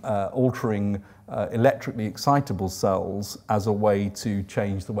altering electrically excitable cells as a way to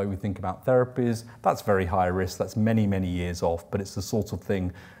change the way we think about therapies. That's very high risk. That's many, many years off, but it's the sort of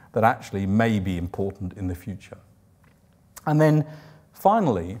thing that actually may be important in the future. And then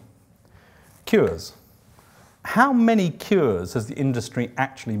finally, cures. How many cures has the industry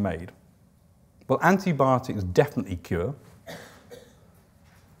actually made? Well, antibiotics definitely cure.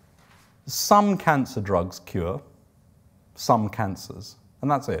 Some cancer drugs cure, some cancers,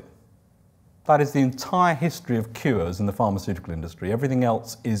 and that's it. That is the entire history of cures in the pharmaceutical industry. Everything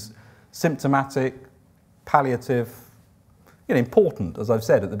else is symptomatic, palliative, important, as I've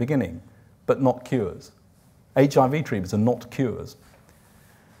said at the beginning, but not cures. HIV treatments are not cures.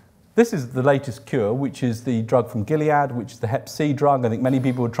 This is the latest cure, which is the drug from Gilead, which is the Hep C drug. I think many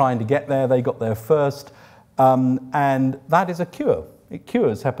people were trying to get there. They got there first. And that is a cure. It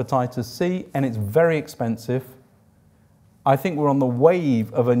cures hepatitis C, and it's very expensive. I think we're on the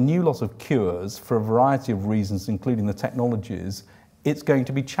wave of a new lot of cures for a variety of reasons, including the technologies. It's going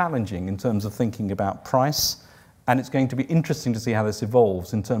to be challenging in terms of thinking about price, and it's going to be interesting to see how this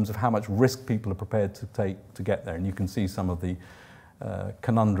evolves in terms of how much risk people are prepared to take to get there. And you can see some of the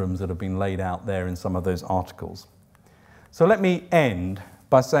conundrums that have been laid out there in some of those articles. So let me end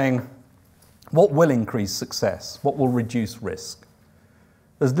by saying, what will increase success? What will reduce risk?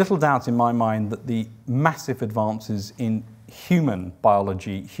 There's little doubt in my mind that the massive advances in human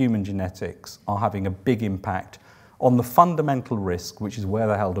biology, human genetics, are having a big impact on the fundamental risk, which is where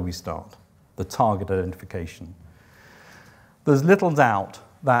the hell do we start? The target identification. There's little doubt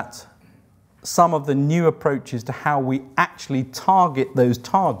that some of the new approaches to how we actually target those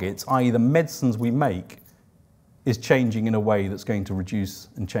targets, i.e. the medicines we make, is changing in a way that's going to reduce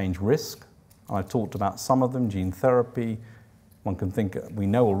and change risk. I've talked about some of them, gene therapy. One can think, we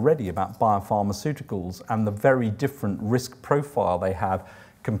know already about biopharmaceuticals and the very different risk profile they have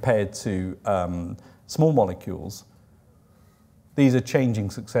compared to small molecules. These are changing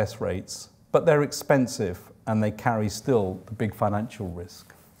success rates, but they're expensive and they carry still the big financial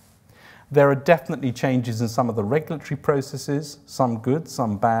risk. There are definitely changes in some of the regulatory processes, some good,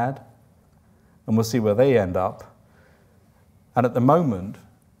 some bad, and we'll see where they end up. And at the moment,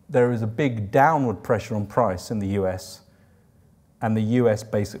 there is a big downward pressure on price in the US, and the US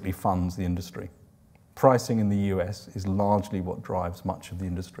basically funds the industry. Pricing in the US is largely what drives much of the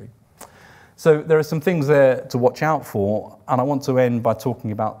industry. So there are some things there to watch out for, and I want to end by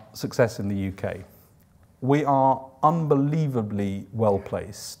talking about success in the UK. We are unbelievably well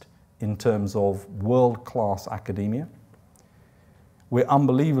placed in terms of world-class academia. We're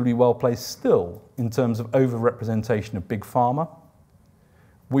unbelievably well placed still in terms of overrepresentation of big pharma.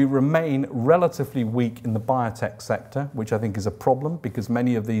 We remain relatively weak in the biotech sector, which I think is a problem because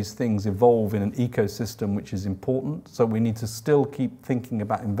many of these things evolve in an ecosystem which is important. So we need to still keep thinking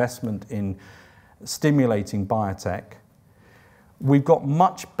about investment in stimulating biotech. We've got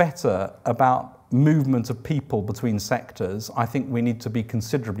much better about movement of people between sectors. I think we need to be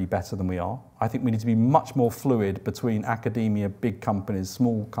considerably better than we are. I think we need to be much more fluid between academia, big companies,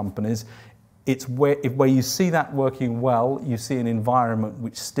 small companies. It's where you see that working well, you see an environment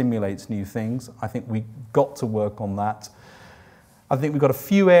which stimulates new things. I think we've got to work on that. I think we've got a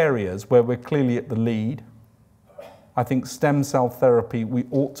few areas where we're clearly at the lead. I think stem cell therapy, we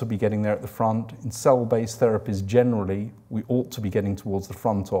ought to be getting there at the front. In cell-based therapies generally, we ought to be getting towards the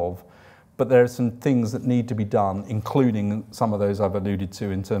front of. But there are some things that need to be done, including some of those I've alluded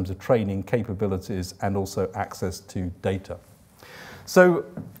to in terms of training capabilities and also access to data. So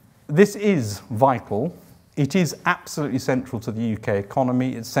this is vital. It is absolutely central to the UK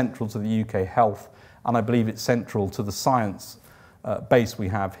economy. It's central to the UK health. And I believe it's central to the science base we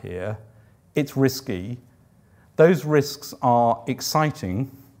have here. It's risky. Those risks are exciting,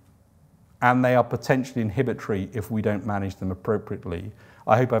 and they are potentially inhibitory if we don't manage them appropriately.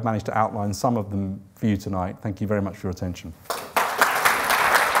 I hope I've managed to outline some of them for you tonight. Thank you very much for your attention.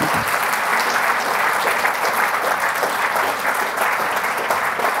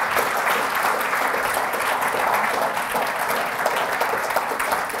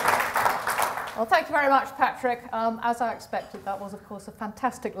 Well, thank you very much, Patrick. As I expected, that was, of course, a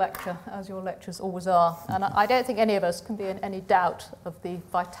fantastic lecture, as your lectures always are. And I don't think any of us can be in any doubt of the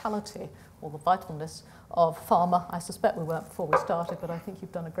vitality or the vitalness of pharma. I suspect we weren't before we started, but I think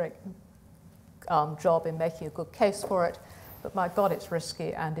you've done a great job in making a good case for it. But my God, it's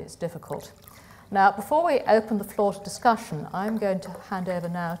risky and it's difficult. Now, before we open the floor to discussion, I'm going to hand over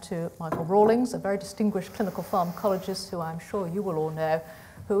now to Michael Rawlings, a very distinguished clinical pharmacologist who I'm sure you will all know,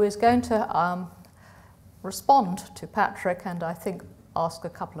 who is going to respond to Patrick and I think ask a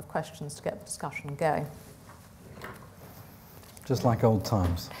couple of questions to get the discussion going. Just like old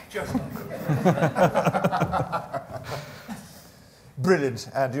times. Brilliant,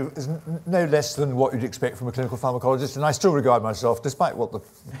 and it's no less than what you'd expect from a clinical pharmacologist, and I still regard myself, despite what the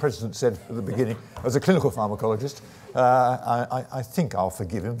President said at the beginning, as a clinical pharmacologist. I think I'll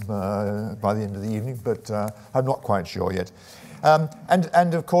forgive him by the end of the evening, but I'm not quite sure yet.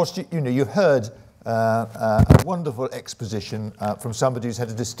 And of course, you heard a wonderful exposition from somebody who's had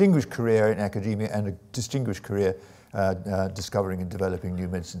a distinguished career in academia and a distinguished career discovering and developing new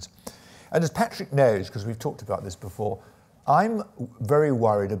medicines. And as Patrick knows, because we've talked about this before, I'm very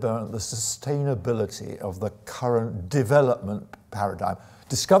worried about the sustainability of the current development paradigm.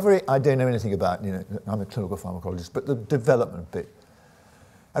 Discovery, I don't know anything about, I'm a clinical pharmacologist, but the development bit.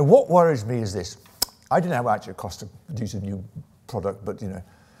 And what worries me is this. I don't know how much it costs to produce a new product, but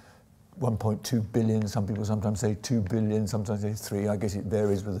 1.2 billion, some people sometimes say 2 billion, sometimes say 3, I guess it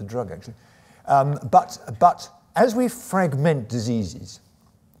varies with the drug actually. But as we fragment diseases,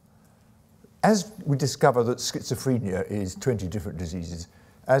 as we discover that schizophrenia is 20 different diseases,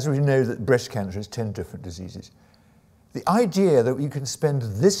 as we know that breast cancer is 10 different diseases, the idea that you can spend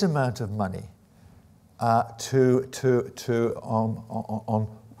this amount of money on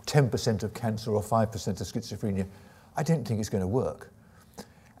 10% of cancer or 5% of schizophrenia, I don't think it's going to work.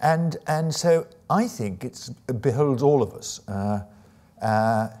 And so I think it beholds all of us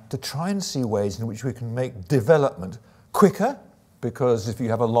to try and see ways in which we can make development quicker, because if you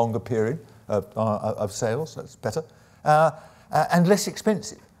have a longer period of sales, that's better, and less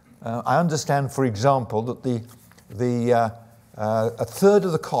expensive. I understand, for example, that a third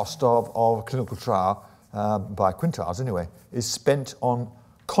of the cost of a clinical trial, by quintiles anyway, is spent on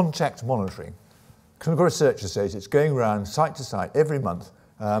contact monitoring. Clinical researchers say it's going around site to site every month,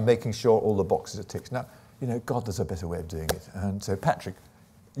 making sure all the boxes are ticked. Now, God, there's a better way of doing it. And so, Patrick,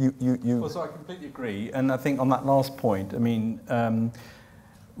 you... Well, so I completely agree. And I think on that last point, I mean,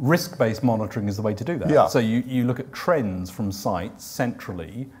 risk-based monitoring is the way to do that. Yeah. So you look at trends from sites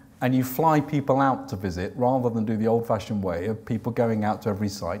centrally, and you fly people out to visit rather than do the old-fashioned way of people going out to every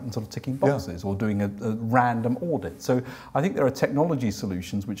site and sort of ticking boxes or doing a random audit. So I think there are technology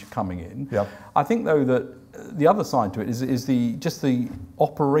solutions which are coming in. Yeah. I think, though, that the other side to it is just the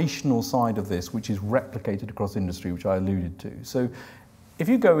operational side of this, which is replicated across industry, which I alluded to. So if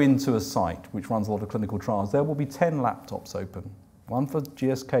you go into a site which runs a lot of clinical trials, there will be 10 laptops open. One for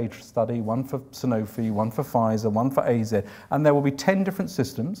GSK study, one for Sanofi, one for Pfizer, one for AZ, and there will be 10 different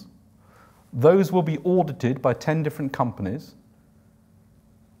systems. Those will be audited by 10 different companies.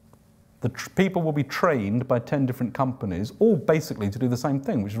 The people will be trained by 10 different companies, all basically to do the same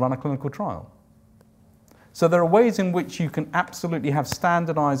thing, which is run a clinical trial. So there are ways in which you can absolutely have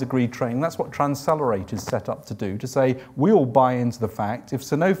standardized agreed training. That's what Transcelerate is set up to do, to say, we all buy into the fact, if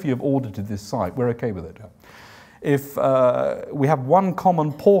Sanofi have audited this site, we're okay with it. If we have one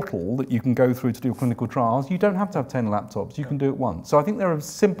common portal that you can go through to do clinical trials, you don't have to have 10 laptops, you can do it once. So I think there are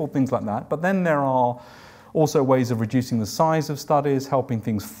simple things like that, but then there are Also ways of reducing the size of studies, helping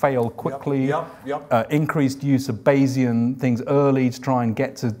things fail quickly, increased use of Bayesian things early to try and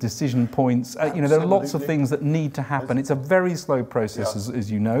get to decision points. You know, there are lots of things that need to happen. It's a very slow process, as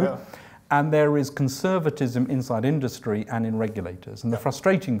you know. And there is conservatism inside industry and in regulators. And the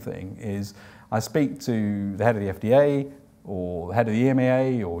frustrating thing is I speak to the head of the FDA, or the head of the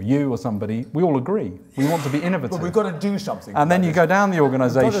EMA, or you or somebody, we all agree. We want to be innovative. But we've got to do something. And then you go down the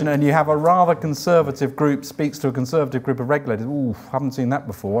organisation and you have a rather conservative group speaks to a conservative group of regulators. Ooh, haven't seen that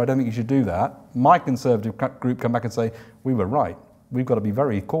before. I don't think you should do that. My conservative group come back and say, we were right. We've got to be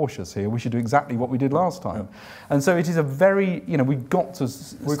very cautious here. We should do exactly what we did last time. And so it is a very, you know, we've got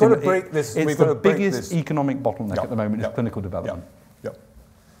to break this. It's the biggest economic bottleneck at the moment is clinical development. Well,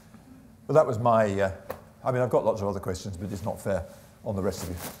 that was my... I mean, I've got lots of other questions, but it's not fair on the rest of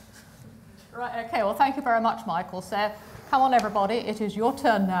you. Right, okay, well, thank you very much, Michael. So, come on, everybody, it is your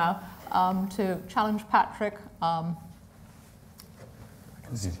turn now to challenge Patrick.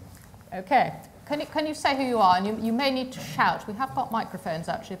 Okay, can you say who you are? And you may need to shout. We have got microphones,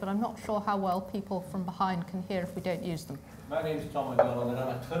 actually, but I'm not sure how well people from behind can hear if we don't use them. My name's Tom McDonald, and I'm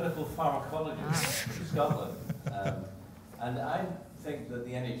a clinical pharmacologist from Scotland. And I think that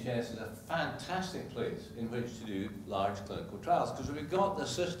the NHS is a fantastic place in which to do large clinical trials, because we've got the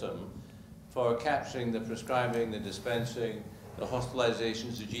system for capturing the prescribing, the dispensing, the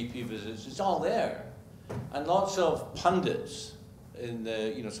hospitalizations, the GP visits. It's all there. And lots of pundits in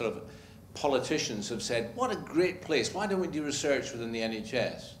the, you know, sort of politicians have said, what a great place, why don't we do research within the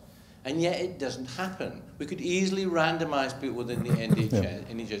NHS? And yet it doesn't happen. We could easily randomize people within the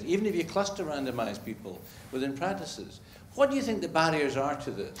NHS, even if you cluster randomize people within practices. What do you think the barriers are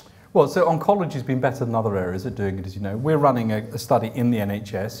to this? Well, so oncology has been better than other areas at doing it, as you know. We're running a study in the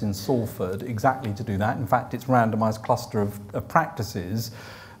NHS in Salford exactly to do that. In fact, it's a randomised cluster of practices,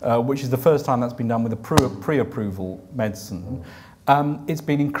 which is the first time that's been done with a pre-approval medicine. It's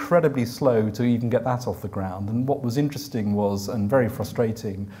been incredibly slow to even get that off the ground. And what was interesting was, and very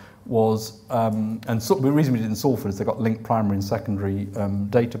frustrating, was, the reason we did it in Salford is they got linked primary and secondary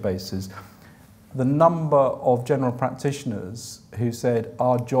databases. The number of general practitioners who said,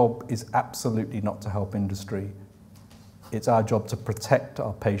 our job is absolutely not to help industry. It's our job to protect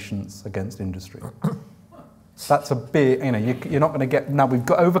our patients against industry. That's a big, you know, you're not going to get, now we've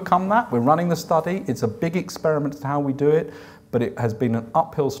got overcome that, we're running the study, it's a big experiment as to how we do it, but it has been an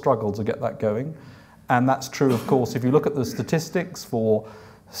uphill struggle to get that going. And that's true, of course, if you look at the statistics for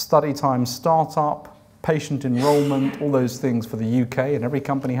study time startup, patient enrollment, all those things for the UK, and every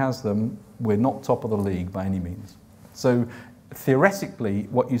company has them, we're not top of the league by any means. So theoretically,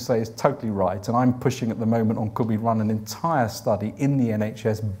 what you say is totally right, and I'm pushing at the moment on could we run an entire study in the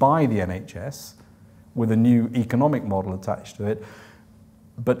NHS by the NHS with a new economic model attached to it.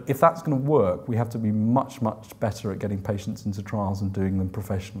 But if that's going to work, we have to be much, much better at getting patients into trials and doing them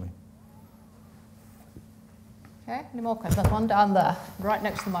professionally. Okay, any more questions? There's one down there, right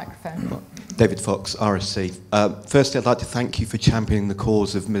next to the microphone. David Fox, RSC. Firstly, I'd like to thank you for championing the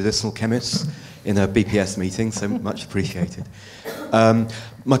cause of medicinal chemists in a BPS meeting, so much appreciated.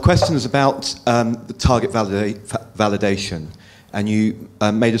 My question is about the target validation, and you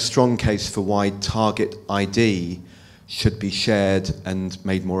made a strong case for why target ID should be shared and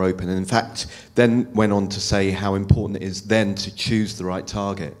made more open, and in fact then went on to say how important it is then to choose the right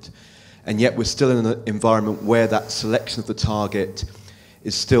target. And yet we're still in an environment where that selection of the target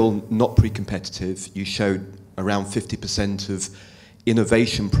is still not pre-competitive. You showed around 50% of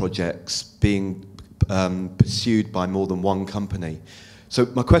innovation projects being pursued by more than one company. So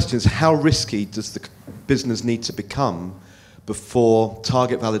my question is, how risky does the business need to become before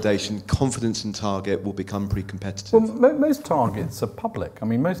target validation, confidence in target will become pre-competitive? Well, most targets are public. I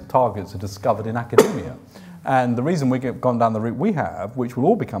mean, most targets are discovered in academia. And the reason we've gone down the route we have, which will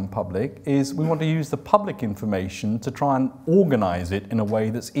all become public, is we want to use the public information to try and organise it in a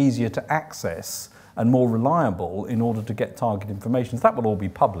way that's easier to access and more reliable in order to get target information. So that will all be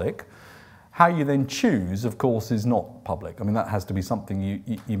public. How you then choose, of course, is not public. I mean, that has to be something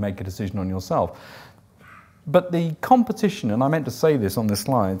you make a decision on yourself. But the competition, and I meant to say this on this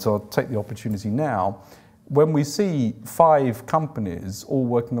slide, so I'll take the opportunity now, when we see 5 companies all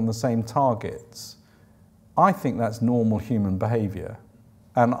working on the same targets, I think that's normal human behaviour.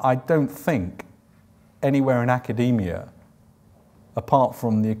 And I don't think anywhere in academia, apart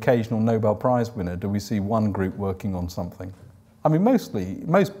from the occasional Nobel Prize winner, do we see one group working on something. I mean,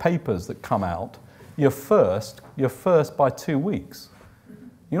 most papers that come out, you're first by 2 weeks.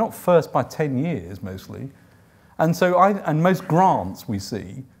 You're not first by 10 years, mostly. And so, and most grants we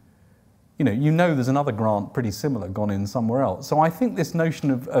see, you know there's another grant pretty similar gone in somewhere else. So I think this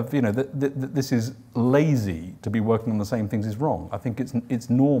notion of that this is lazy to be working on the same things is wrong. I think it's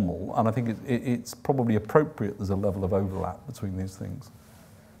normal, and I think it's probably appropriate there's a level of overlap between these things.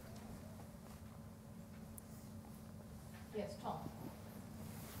 Yes, Tom.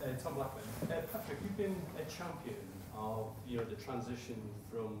 Tom Blackman. Patrick, you've been a champion of the transition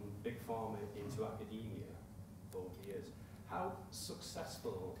from big pharma into academia over the years. How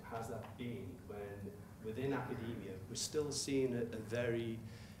successful has that been when within academia we're still seeing a very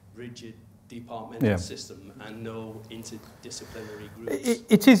rigid departmental system and no interdisciplinary groups?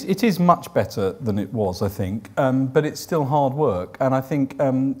 It is much better than it was, I think, but it's still hard work. And I think,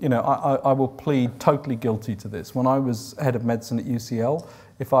 I will plead totally guilty to this. When I was head of medicine at UCL,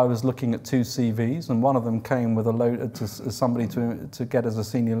 if I was looking at 2 CVs and one of them came with a load to somebody to get as a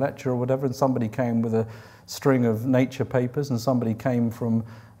senior lecturer or whatever, and somebody came with a string of Nature papers and somebody came from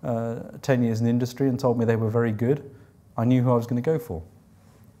 10 years in industry and told me they were very good, I knew who I was going to go for.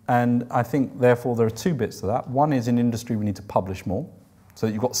 And I think, therefore, there are 2 bits to that. One is in industry we need to publish more, so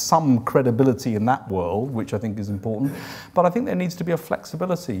that you've got some credibility in that world, which I think is important. But I think there needs to be a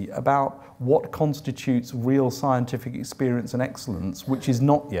flexibility about what constitutes real scientific experience and excellence, which is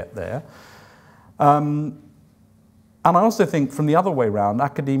not yet there. And I also think from the other way around,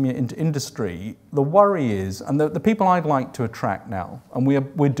 academia into industry, the worry is, and the people I'd like to attract now, and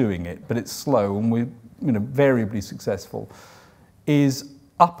we're doing it, but it's slow and we're variably successful, is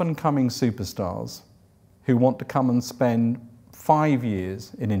up-and-coming superstars who want to come and spend 5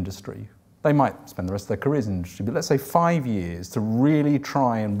 years in industry. They might spend the rest of their careers in industry, but let's say 5 years to really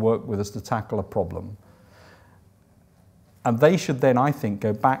try and work with us to tackle a problem. And they should then, I think,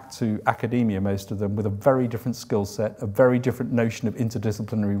 go back to academia, most of them, with a very different skill set, a very different notion of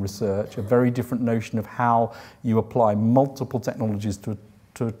interdisciplinary research, a very different notion of how you apply multiple technologies to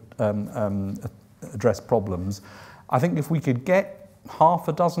address problems. I think if we could get half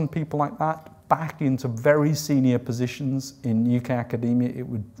a dozen people like that back into very senior positions in UK academia, it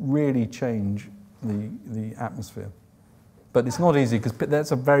would really change the atmosphere. But it's not easy, because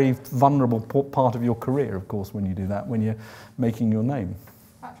that's a very vulnerable part of your career, of course, when you do that, when you're making your name.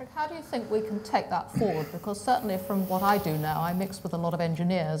 Patrick, how do you think we can take that forward? Because certainly from what I do now, I mix with a lot of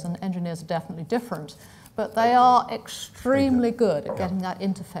engineers, and engineers are definitely different, but they are extremely good at getting that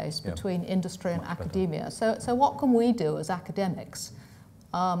interface between industry and academia. So what can we do as academics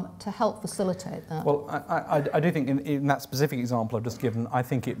to help facilitate that? Well, I do think in that specific example I've just given, I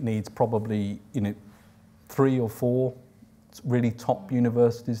think it needs probably 3 or 4 really top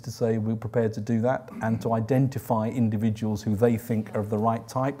universities to say we're prepared to do that, and to identify individuals who they think are of the right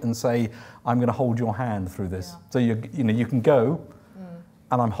type and say, I'm going to hold your hand through this. So you can go,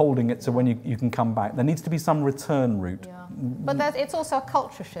 and I'm holding it so when you can come back. There needs to be some return route. Yeah. But it's also a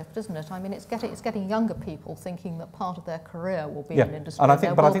culture shift, isn't it? I mean, it's getting younger people thinking that part of their career will be in industry, and I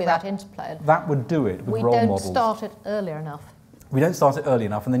think, there will be that interplay. That would do it with role models. We don't start it earlier enough. We don't start it early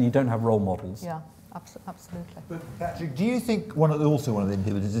enough, and then you don't have role models. Yeah. Absolutely. But Patrick, do you think also one of the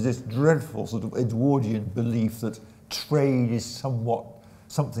inhibitors is this dreadful sort of Edwardian belief that trade is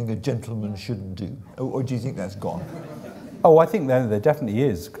something a gentleman shouldn't do? Or do you think that's gone? Oh, I think there definitely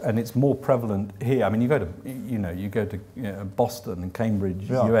is, and it's more prevalent here. I mean, you go to Boston and Cambridge,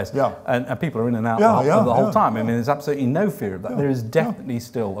 US, and people are in and out the whole time. I mean, there's absolutely no fear of that. There is definitely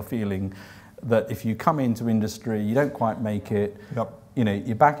still a feeling that if you come into industry, you don't quite make it.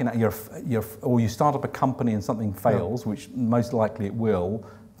 You're back in, or you start up a company and something fails, which most likely it will.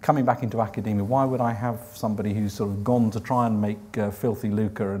 Coming back into academia, why would I have somebody who's sort of gone to try and make filthy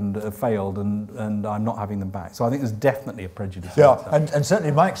lucre and failed, and I'm not having them back? So I think there's definitely a prejudice. And certainly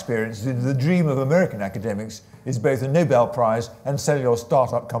in my experience, the dream of American academics is both a Nobel Prize and selling your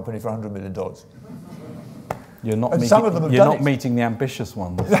startup company for $100 million. You're not meeting the ambitious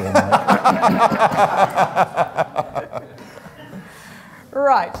ones.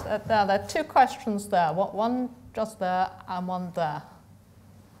 Right, there are 2 questions there. One just there and one there.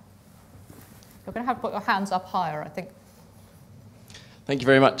 You're going to have to put your hands up higher, I think. Thank you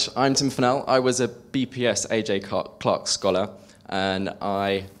very much. I'm Tim Fennell. I was a BPS AJ Clark scholar, and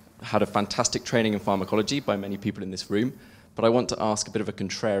I had a fantastic training in pharmacology by many people in this room, but I want to ask a bit of a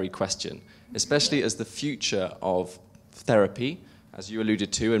contrary question, especially as the future of therapy, as you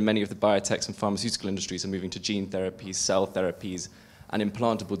alluded to, and many of the biotechs and pharmaceutical industries are moving to gene therapies, cell therapies, and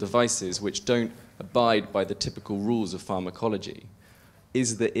implantable devices which don't abide by the typical rules of pharmacology.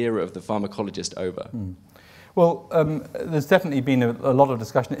 Is the era of the pharmacologist over? Well, there's definitely been a lot of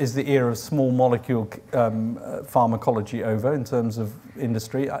discussion. Is the era of small molecule pharmacology over in terms of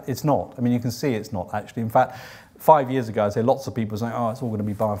industry? It's not. I mean, you can see it's not, actually. In fact, 5 years ago, I'd say lots of people saying, oh, it's all going to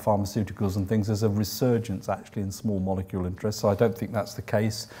be biopharmaceuticals and things. There's a resurgence actually in small molecule interest, so I don't think that's the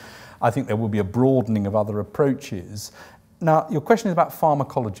case. I think there will be a broadening of other approaches. Now, your question is about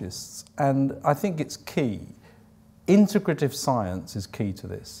pharmacologists, and I think it's key. Integrative science is key to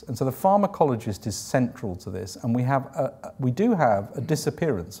this, and so the pharmacologist is central to this, and we do have a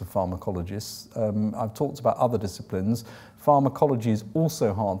disappearance of pharmacologists. I've talked about other disciplines. Pharmacology is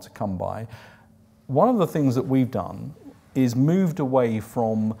also hard to come by. One of the things that we've done is moved away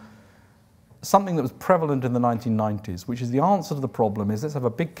from something that was prevalent in the 1990s, which is the answer to the problem is let's have a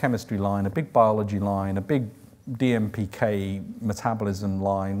big chemistry line, a big biology line, a big DMPK metabolism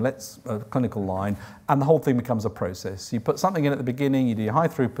line, a clinical line, and the whole thing becomes a process. You put something in at the beginning, you do your high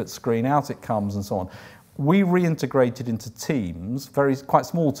throughput screen, out it comes, and so on. We reintegrated into teams, quite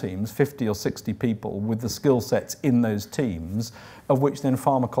small teams, 50 or 60 people, with the skill sets in those teams, of which then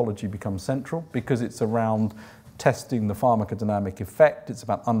pharmacology becomes central, because it's around testing the pharmacodynamic effect, it's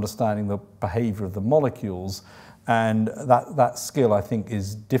about understanding the behavior of the molecules, and that skill, I think,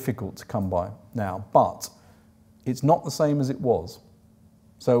 is difficult to come by now. But it's not the same as it was.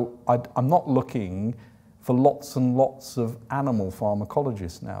 So I'm not looking for lots and lots of animal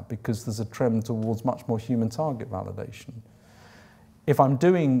pharmacologists now, because there's a trend towards much more human target validation. If I'm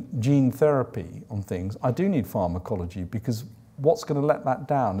doing gene therapy on things, I do need pharmacology, because what's going to let that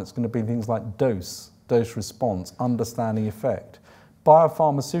down? It's going to be things like dose response, understanding effect.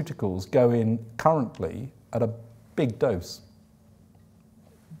 Biopharmaceuticals go in currently at a big dose.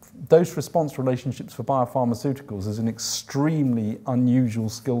 Dose-response relationships for biopharmaceuticals is an extremely unusual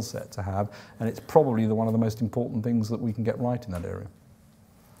skill set to have, and it's probably one of the most important things that we can get right in that area.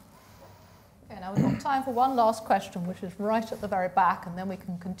 Okay, now we've got time for one last question, which is right at the very back, and then we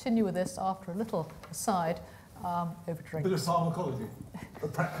can continue with this after a little aside over drinks. A bit of pharmacology,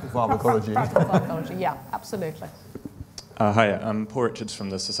 practical pharmacology. Practical pharmacology, yeah, absolutely. Hi, I'm Paul Richards from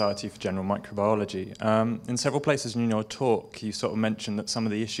the Society for General Microbiology. In several places in your talk, you sort of mentioned that some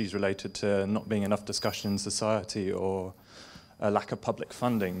of the issues related to not being enough discussion in society or a lack of public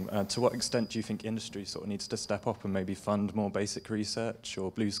funding. To what extent do you think industry sort of needs to step up and maybe fund more basic research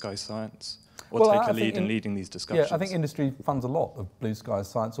or blue sky science? Or take a lead in leading these discussions? Yeah, I think industry funds a lot of blue sky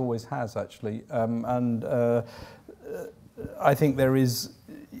science, always has actually. I think there is,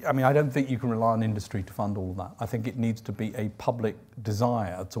 I mean, I don't think you can rely on industry to fund all of that. I think it needs to be a public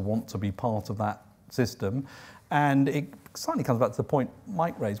desire to want to be part of that system. And it slightly comes back to the point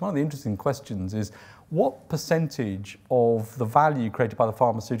Mike raised. One of the interesting questions is, what percentage of the value created by the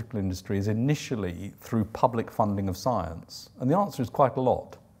pharmaceutical industry is initially through public funding of science? And the answer is quite a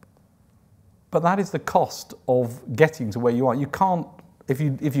lot. But that is the cost of getting to where you are. You can't, if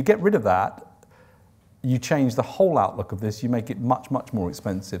you get rid of that, you change the whole outlook of this, you make it much, much more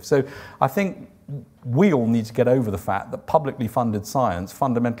expensive. So I think we all need to get over the fact that publicly funded science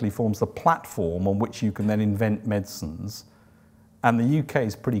fundamentally forms the platform on which you can then invent medicines. And the UK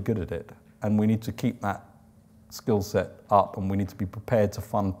is pretty good at it. And we need to keep that skill set up, and we need to be prepared to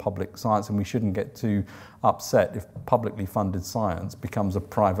fund public science, and we shouldn't get too upset if publicly funded science becomes a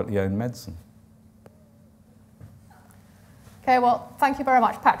privately owned medicine. Okay, well, thank you very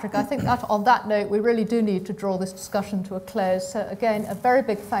much, Patrick. I think that on that note, we really do need to draw this discussion to a close. So again, a very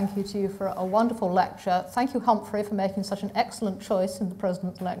big thank you to you for a wonderful lecture. Thank you, Humphrey, for making such an excellent choice in the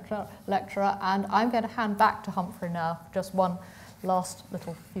President's lecturer. And I'm going to hand back to Humphrey now for just one last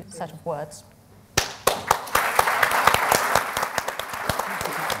little set of words.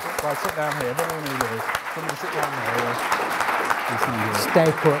 Right, sit down here. Somebody sit down there.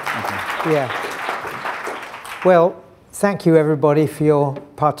 Stay put. Okay. Yeah. Well, thank you, everybody, for your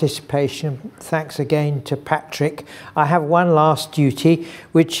participation. Thanks again to Patrick. I have one last duty,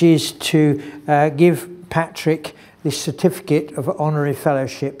 which is to give Patrick the certificate of honorary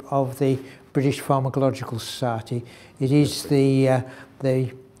fellowship of the British Pharmacological Society. It is the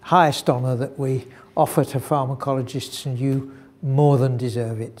highest honour that we offer to pharmacologists, and you more than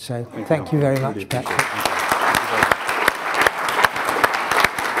deserve it. So thank you very much, Patrick.